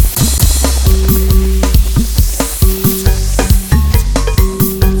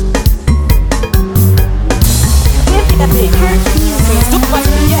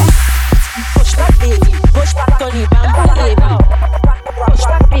 Push back, baby. Push back on the bamboo, baby. Push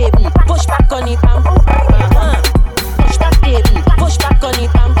back, baby. Push back on the bamboo. Push back, baby. Push back on the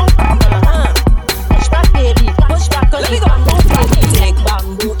bamboo. Push back, baby. Push back on the bamboo. Take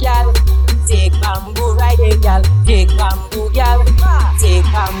bamboo, gal. Take bamboo, ride it, gal. Take bamboo, gal. Take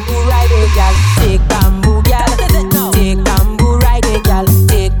bamboo, ride it, gal. Take bamboo, gal. Take bamboo, ride it, gal.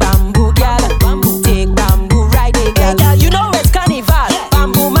 Take bamboo, gal. Take bamboo, ride it, gal. Gal, you know it's carnival.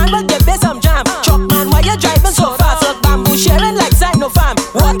 Bamboo man will give me some jam. Truck man, why you driving so fast? Look, bamboo sharing like Sino fam.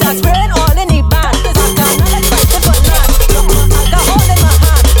 Water spraying all in the band. I can't like fight for now. Alcohol in my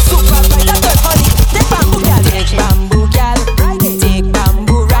hand. Super bright as the honey. Take bamboo, gal. Take bamboo, gal. Take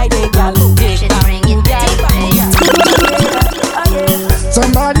bamboo, ride it, gal. Take bamboo, gal.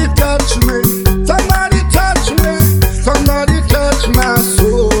 Somebody touch me. Somebody touch me. Somebody touch my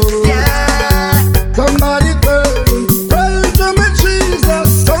soul. Somebody pray to me, Jesus.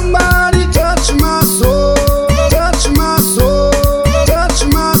 Somebody touch my soul. Touch my soul. Touch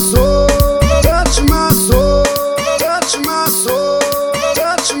my soul. Touch my soul. Touch my soul.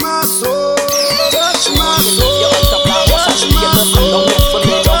 Touch my soul. Touch my soul.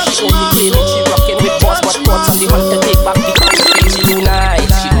 Touch my soul. She rockin' with boss, but thoughts she want to take back the confidence. She do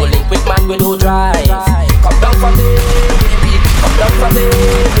nice. She go link with man with no drive. Come down for me, baby. Come down for me,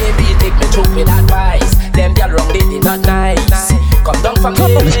 baby. Take me through with advice. Them girl wrong, they did not nice. Come down for me,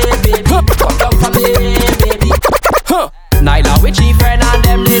 baby. Come down for me, baby. Nyla with she friend and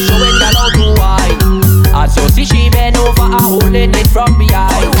them they showing girl how to wine. As you see she bend over and holding it from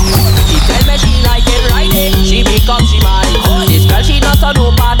behind. She tell me she like it riding. She become she mine. This girl she not a no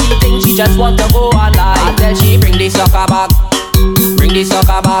party thing. She just want to go online. I tell she bring the sucker back. Bring the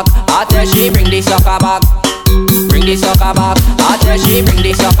sucker back. I tell she bring the sucker back. Bring the sucker back. I tell she bring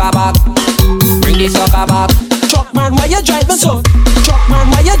the sucker back. Bring the sucker back. Truck man, why you driving so? Truck man,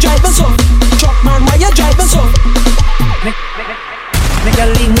 why you driving so? Truck man, why you driving so? Make a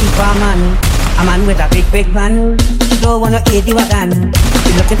leave me for a man with a big van. She don't wanna eat you again.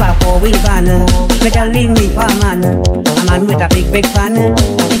 She looking for a 4-wheel van. Make a leave me for a man with a big van.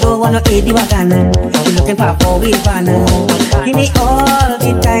 She don't wanna eat you again. She looking for a 4-wheel van. Give me all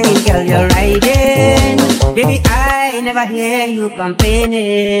the time, girl, you're riding. Baby, I never hear you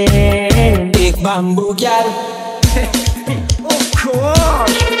complaining. Big bamboo, girl. Of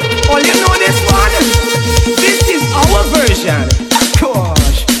course. Oh, you know this one? This is our version. Of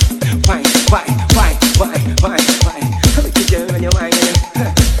course. Wine. Look at girl when you whine.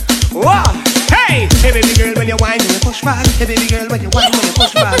 Whoa. Hey, baby girl when you whine, when you push back. Hey, baby girl when you whine, when you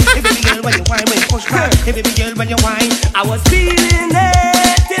push back. Hey, baby girl when you whine, when you push back. Hey, baby girl when you whine. I was feeling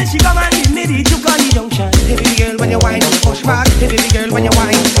it till she come and give me the juke on the junction. Hey, baby girl when you whine, when you push back. Hey, baby girl when you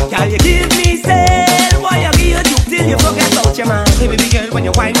whine. Girl, you give me say, why you give a juke till you forget about your man. Hey, baby girl when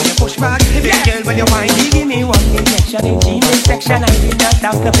you whine, when you push back. Hey, baby girl when you whine. You give me one injection in G-Mail section. I did not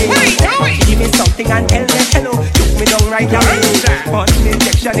have to pay. Give me something and tell me hello. Took me down right now. One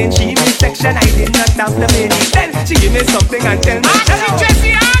injection in G-Mail section. I did not have to pay. Then she give me something and tell me hello.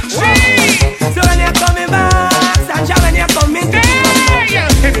 Jesse Archie. So when you're coming back, Sasha, when you're coming back.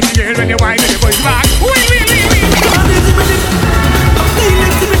 Hey, baby girl when you whine, when you push back.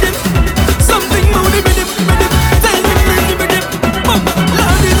 Something moody with it. Tell me with it.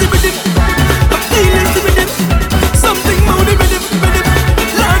 Lord is with it. Something moody with it.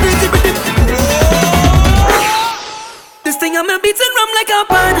 Lord is with it. This thing I'm a beating rum like a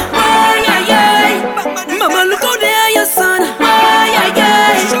pan. Mama, look how they are your son.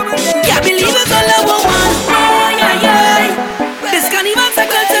 Can't believe it's all I want. This can't even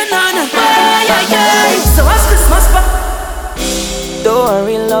tackle to none. So what's Christmas for? Don't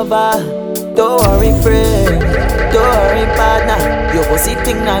worry, lover. Don't worry, friend. Don't worry, partner. You go see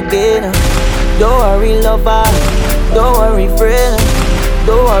thing again. Don't worry, lover. Don't worry, friend.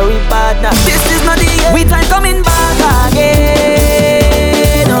 Don't worry, partner. This is not the end. We try coming back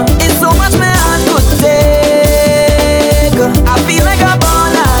again. It's so much my heart to say.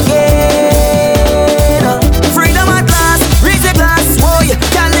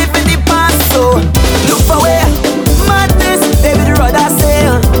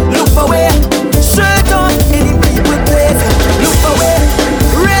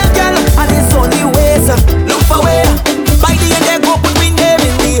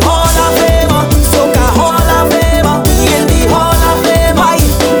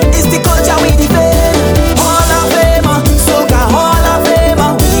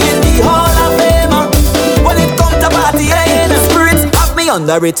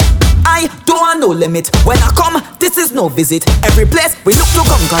 under it. I don't want no limit. When I come, this is no visit. Every place we look to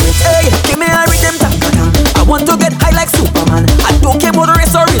conquer it. Hey, give me a rhythm, ta-ta-ta. I want to get high like Superman. I don't care about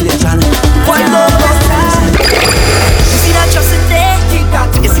race or religion. Why love is time? You see that dressing there?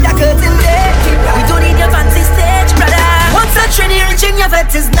 You see that curtain there? We don't need your fancy stage, brother. Once a train you reach in your vet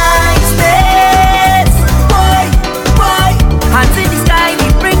is nice, babe. Boy, boy, hands in the sky,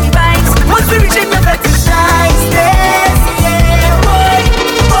 we bring the vibes. Once we reach in your vet is nice, babe. Yeah, boy,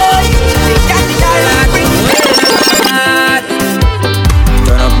 boy, they got the dial, bring the vibes.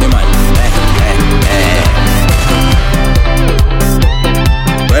 Turn up the mic.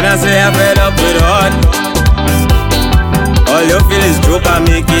 When I say I'm fed up with heart, all you feel is joke I'm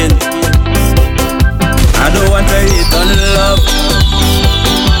making. I don't want to hate on love,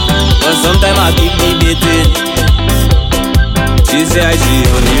 but sometimes I keep debating. She say she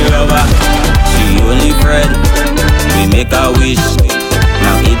only lover, she only friend. We make a wish,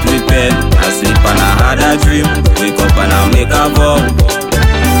 now eat with pen. I sleep and I had a dream, wake up and I make a vow.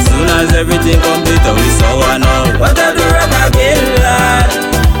 Soon as everything complete, we saw one all. What I do wrong again, lad?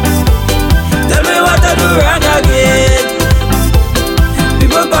 Tell me what I do wrong again.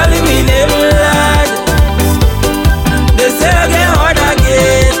 People calling me name, lad. They say I get hard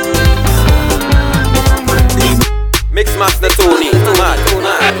again. Mix master Tony, mad.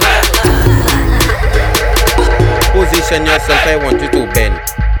 Position yourself, I want you to bend.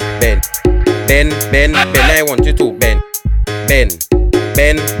 I want you to bend.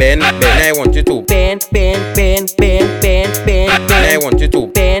 Bend, I want you to bend. I want you to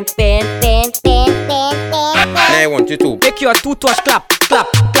bend. I want you to make your two touch clap.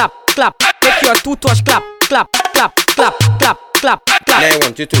 Make your two touch clap. I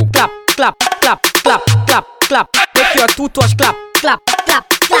want you to clap. Make your two touch clap.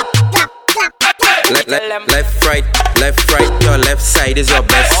 Left, right, your left side is your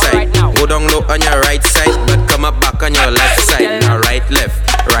best side. Go down low on your right side, but come up back on your left side. Now right, left.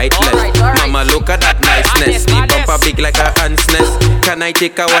 Mama, look at that niceness. The bumper big like a ant's nest. Can I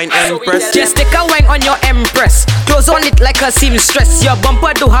take a wine, Empress? Just take a wine on your Empress. Close on it like a seamstress. Your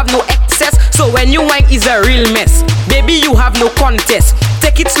bumper don't have no excess, so when you wine is a real mess. Baby, you have no contest.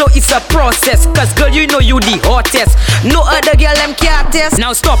 Take it slow, it's a process. Cause girl, you know you the hottest. No other girl them can't test.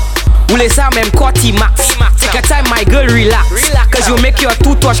 Now stop. Ule sa mem koti max. Take a time, my girl, relax. Cause you make your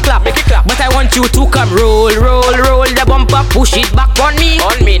two touch clap. But I want you to come roll the bumper, push it back on me.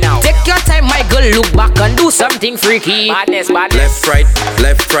 On me now. Take your time, my girl, look back and do something freaky. Badness.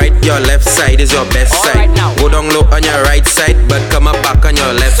 Left, right, your left side is your best side. Go down low on your right side, but come up back on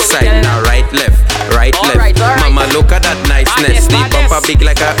your left side. Now right, left. Mama, look at that niceness. The bumper big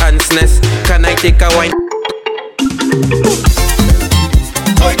like a ant's nest. Can I take a wine?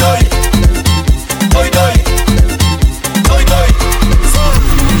 Oi, doi.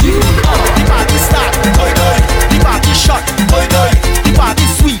 The party start. Oi, doi. The party shot. Oi, doi. The party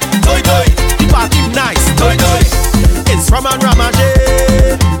sweet. Oi, doi. The party nice. Oi, doi. It's Raman Ramajé.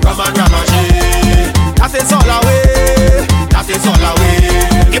 That is all away.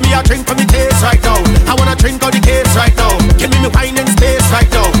 Give me a drink for me taste right now. I wanna drink all the case right now. Give me wine in space right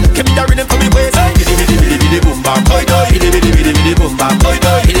now. Give me the rhythm for me waist. Bidi boom bam. Oi, doi. Bidi boom bam. Oi,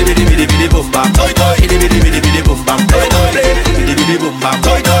 doi. Bidi boom bam. Oi, doi. Bidi boom bam. Oi, doi. Bidi boom bam.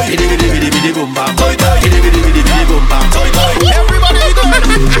 Oi, doi. Bidi boom bam. Oi, doi. Bidi boom bam. Oi, doi. Everybody go.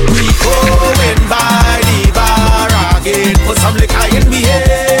 We going by the bar again. Put some liquor in me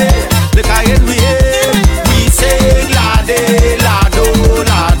head. We sing lade, lado,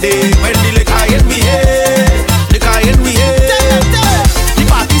 lade. When the liquor in me head. The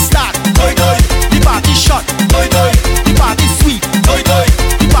party start. Oi, doi. The party shot. Oi, doi. The party sweet. Oi, doi.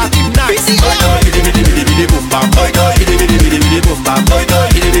 The party nice. Oi, doi. Bidi boom bam. Oi, doi. Bidi boom bam. Oi, doi.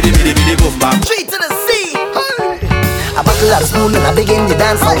 Bidi boom bam. G to the C. A buckle of spoon and I begin to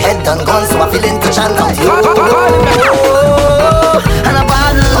dance. My head done gone, so I feeling to chant out. And a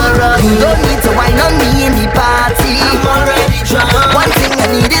bottle of rum. You don't need to wine on me in the party. I'm already drunk. One thing I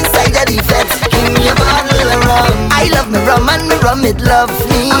need inside of the fence. Give me a bottle of rum. I love me rum and me rum it loves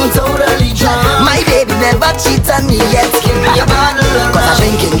me. I'm totally drunk. My baby never cheat on me yet. Give me a bottle of rum. Cause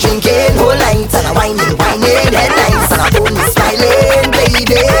I drinking whole night. And I whining headlights. And I only smiling,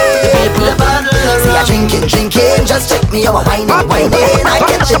 baby. A bottle of rum. See I drinking, just check me out. Whining. I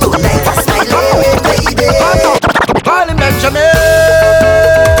get you tonight. I'm smiling, baby. Call him Benjamin.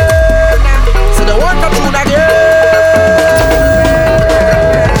 So the one come through again.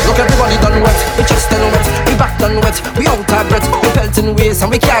 Look, everybody done wet. We just done wet. We back done wet. We out of breath. We pelting way.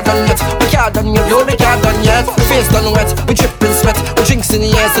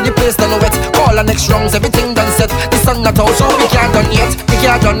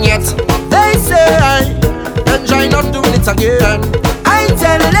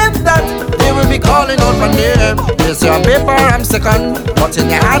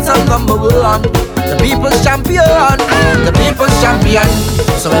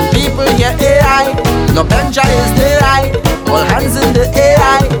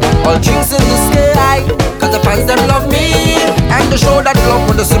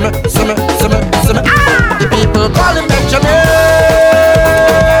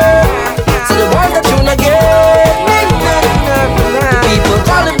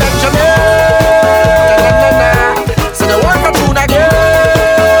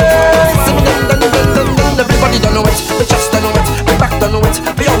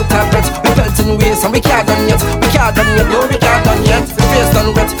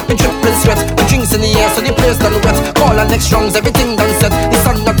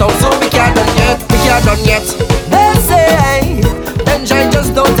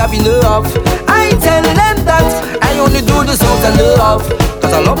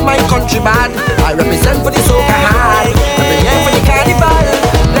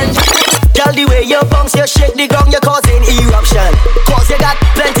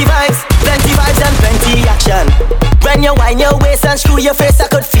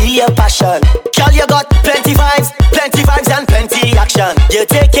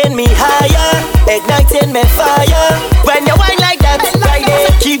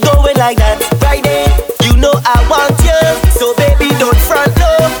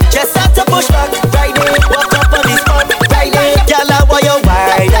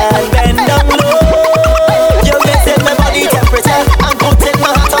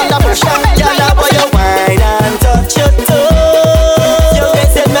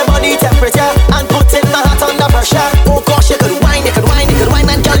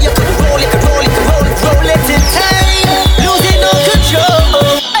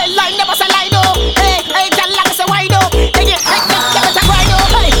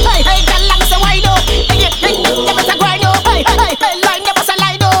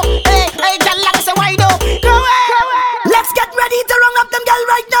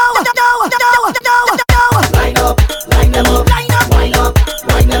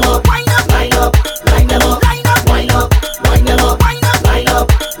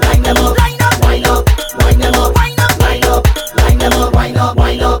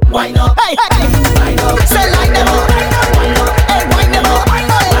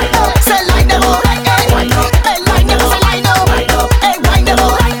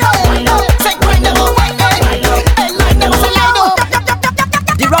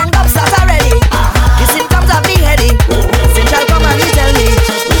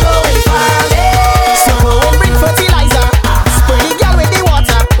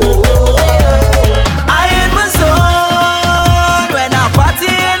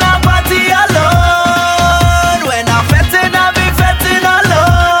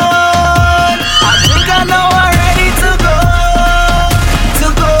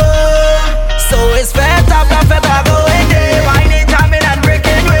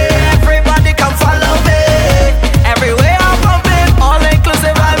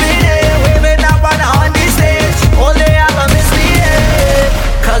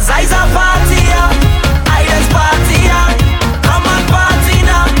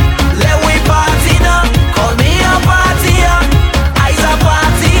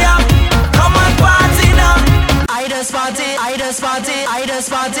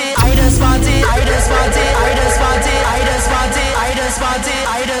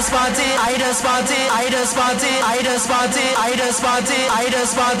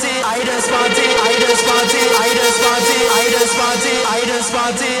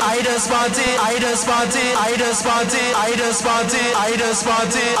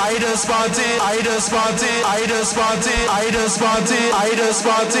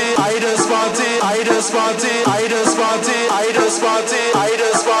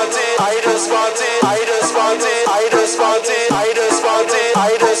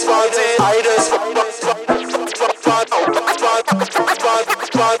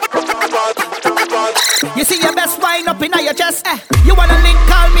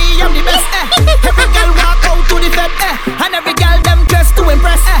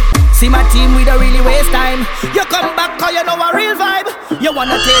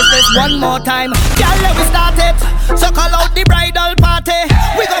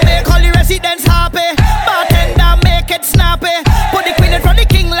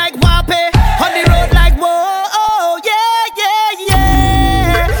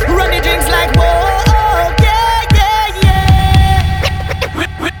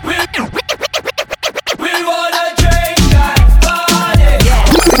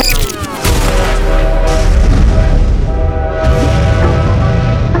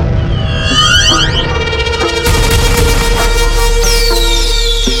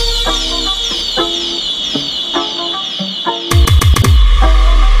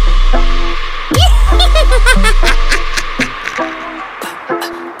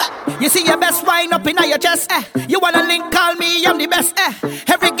 You see your best wine up in your chest, You wanna link, call me, I'm the best,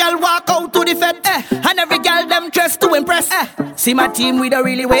 Every girl walk out to the fed, And every girl them dressed to impress, See my team, we don't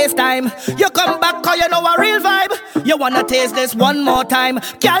really waste time. You come back cause you know a real vibe. You wanna taste this one more time.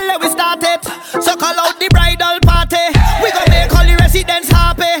 Girl, let we start it. So call out the bridal party. We gon' make all the residents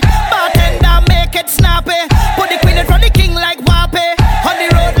happy. Bartender, make it snappy. Put the queen in front of the king like Wappy. On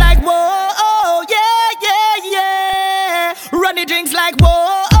the road like whoa, oh, yeah, yeah, yeah. Run the drinks like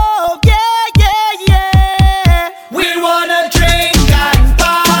whoa, oh, yeah, yeah, yeah. We wanna drink and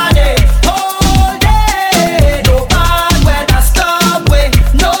party all day. No bad weather stop way,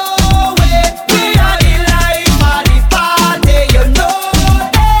 no way. We are the life of the party, you know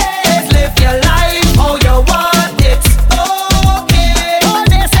this. Live your life how you want it, okay. All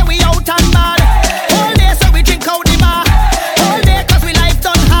day say we out and bad. All day say we drink out the bar. All day cause we life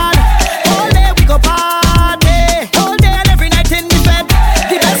done hard. All day we go party. All day and every night in the bed.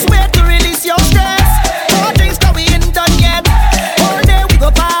 The best way to release your stress. More drinks cause we ain't done yet. All day we go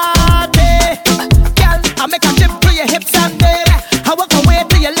party. Girl, I make a trip to your hips and baby. I walk away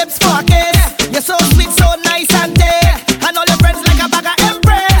to your lips for a kiss. You're so sweet, so nice and day. And all your friends like a bag of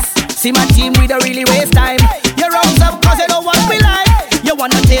Empress. See my team, we don't really waste time. You rounds up cause you know what we like. You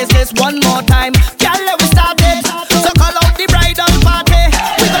wanna taste this one more time. Girl, let we start it. So call out the bridal party.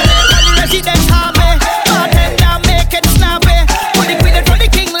 We gon' make all the residents happy. Bartender, make it snappy. Put the queen in front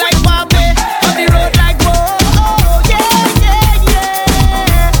of the king like Wappy. On the road like whoa, oh, yeah, yeah,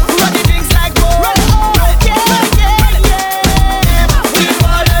 yeah. Run the drinks like whoa, oh, yeah, yeah, yeah. We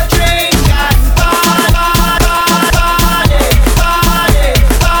wanna drink and party, party, party,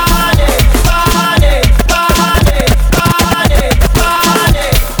 party, party, party, party,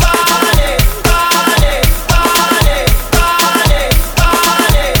 party,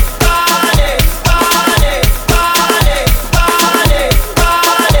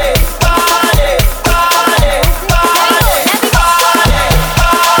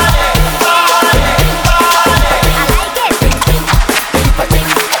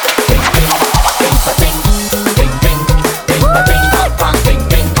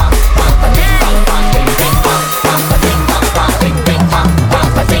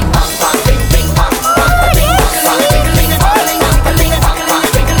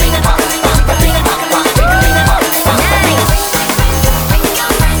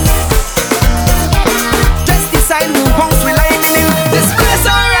 Just decide who wants we like in it. This place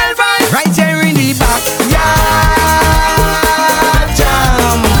alright vibes. Right here in the back. Yeah,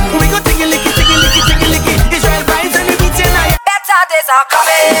 jam. We go tiggy licky, tiggy licky, tiggy licky. Israel vibes and we beat you now. Better days are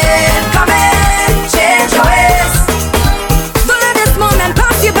coming, coming. Change your ways. Don't let this moment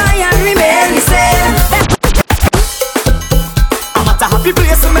pass you by and remain the same. I'm at a happy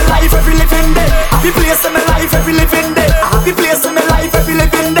place in my life every living day. Happy place in my life every living day. A happy place in my life every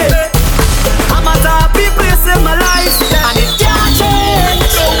living day. I'm at a happy place in my life, and it can't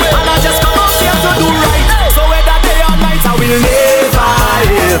change. And I just come out here to do right. So whether day or night, I will never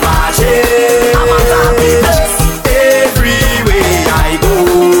ever change. I'm at a happy place everywhere I go.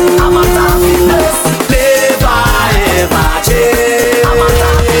 I'm at a happy place, never ever change. I'm at a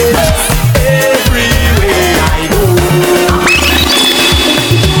happy place everywhere I go.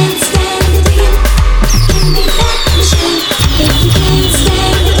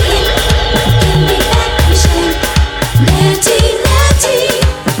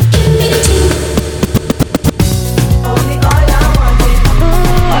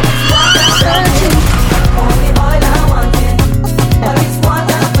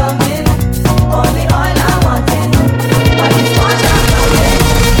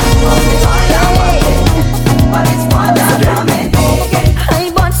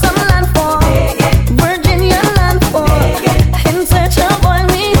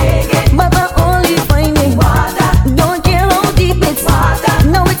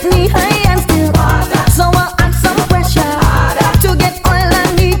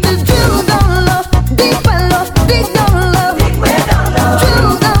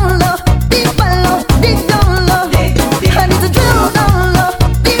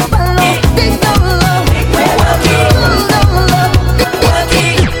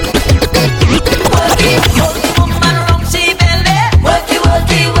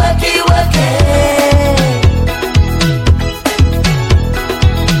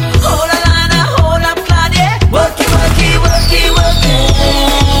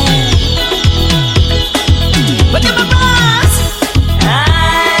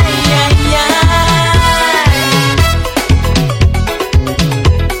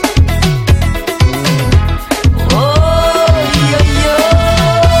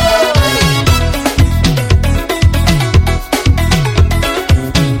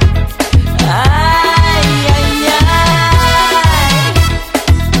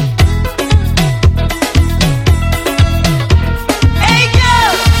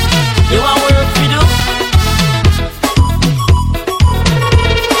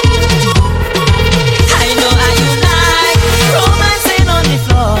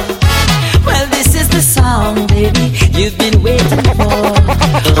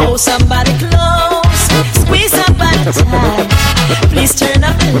 Please turn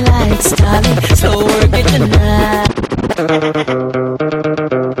up the lights, darling. Slow work it tonight.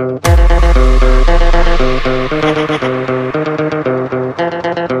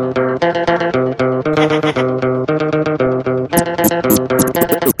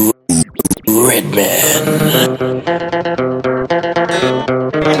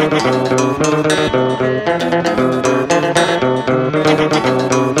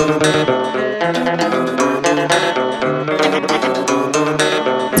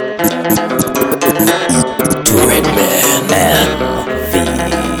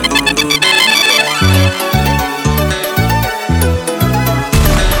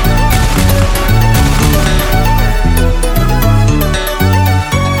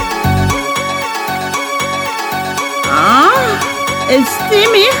 It's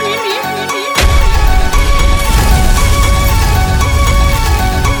steamy.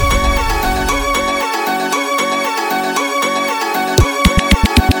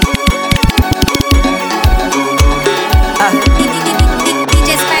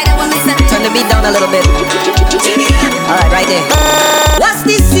 Turn the beat down a little bit. Alright, right there. What's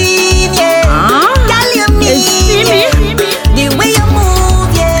the scene, yeah? Girl, you mean the way you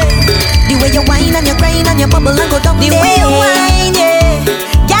move, yeah. The way you whine and you grind and you bubble and go down. The way you whine, yeah.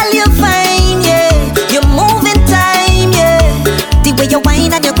 Girl, you fine, yeah. You move in time, yeah. The way you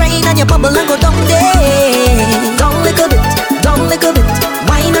whine and you grind and you bubble and go down there. Down little bit, down little bit.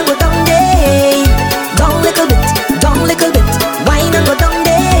 Whine and go down there. Down little bit, down little bit. Whine and go down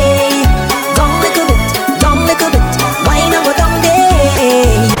there.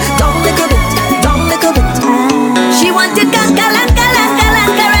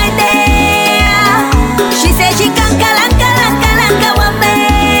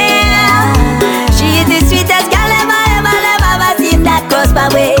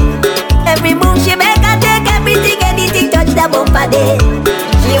 Every move she make, I take everything, anything touch the bumper day.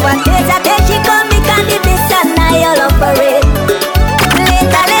 She want this, I take she come, me can do this and I all up for it.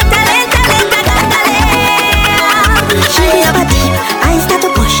 Later, she have a deep, I start to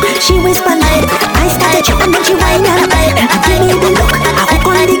push, she whisper loud, I start to jump and then she whine and bite. Give me the look, I hook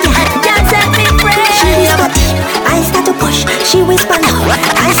on the gap, can't set me free. She have a deep, I start to push, she whisper loud,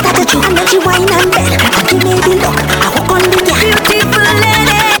 I start to jump and then she whine and bite. Give me the look, I hook on the gap. Beautiful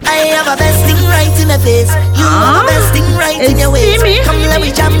lady. I have a best thing right in the face. You have a best thing right in your waist. Come let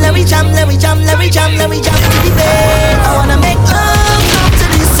me jam, let me jam, let me jam, let me jam, let me jam to the bass. I wanna make love to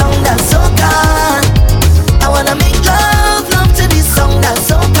this song that's so calm. I wanna make love to this song that's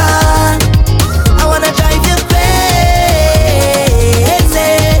so calm. I wanna drive you crazy.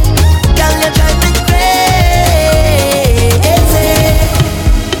 Girl, you drive me crazy.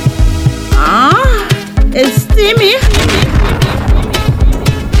 It's steamy.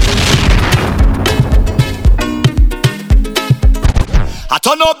 I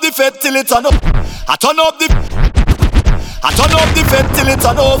turn up the fed till it turn up. I turn up the fed till it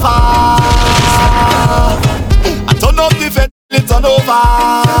turn over. I turn up the fed till it turn over.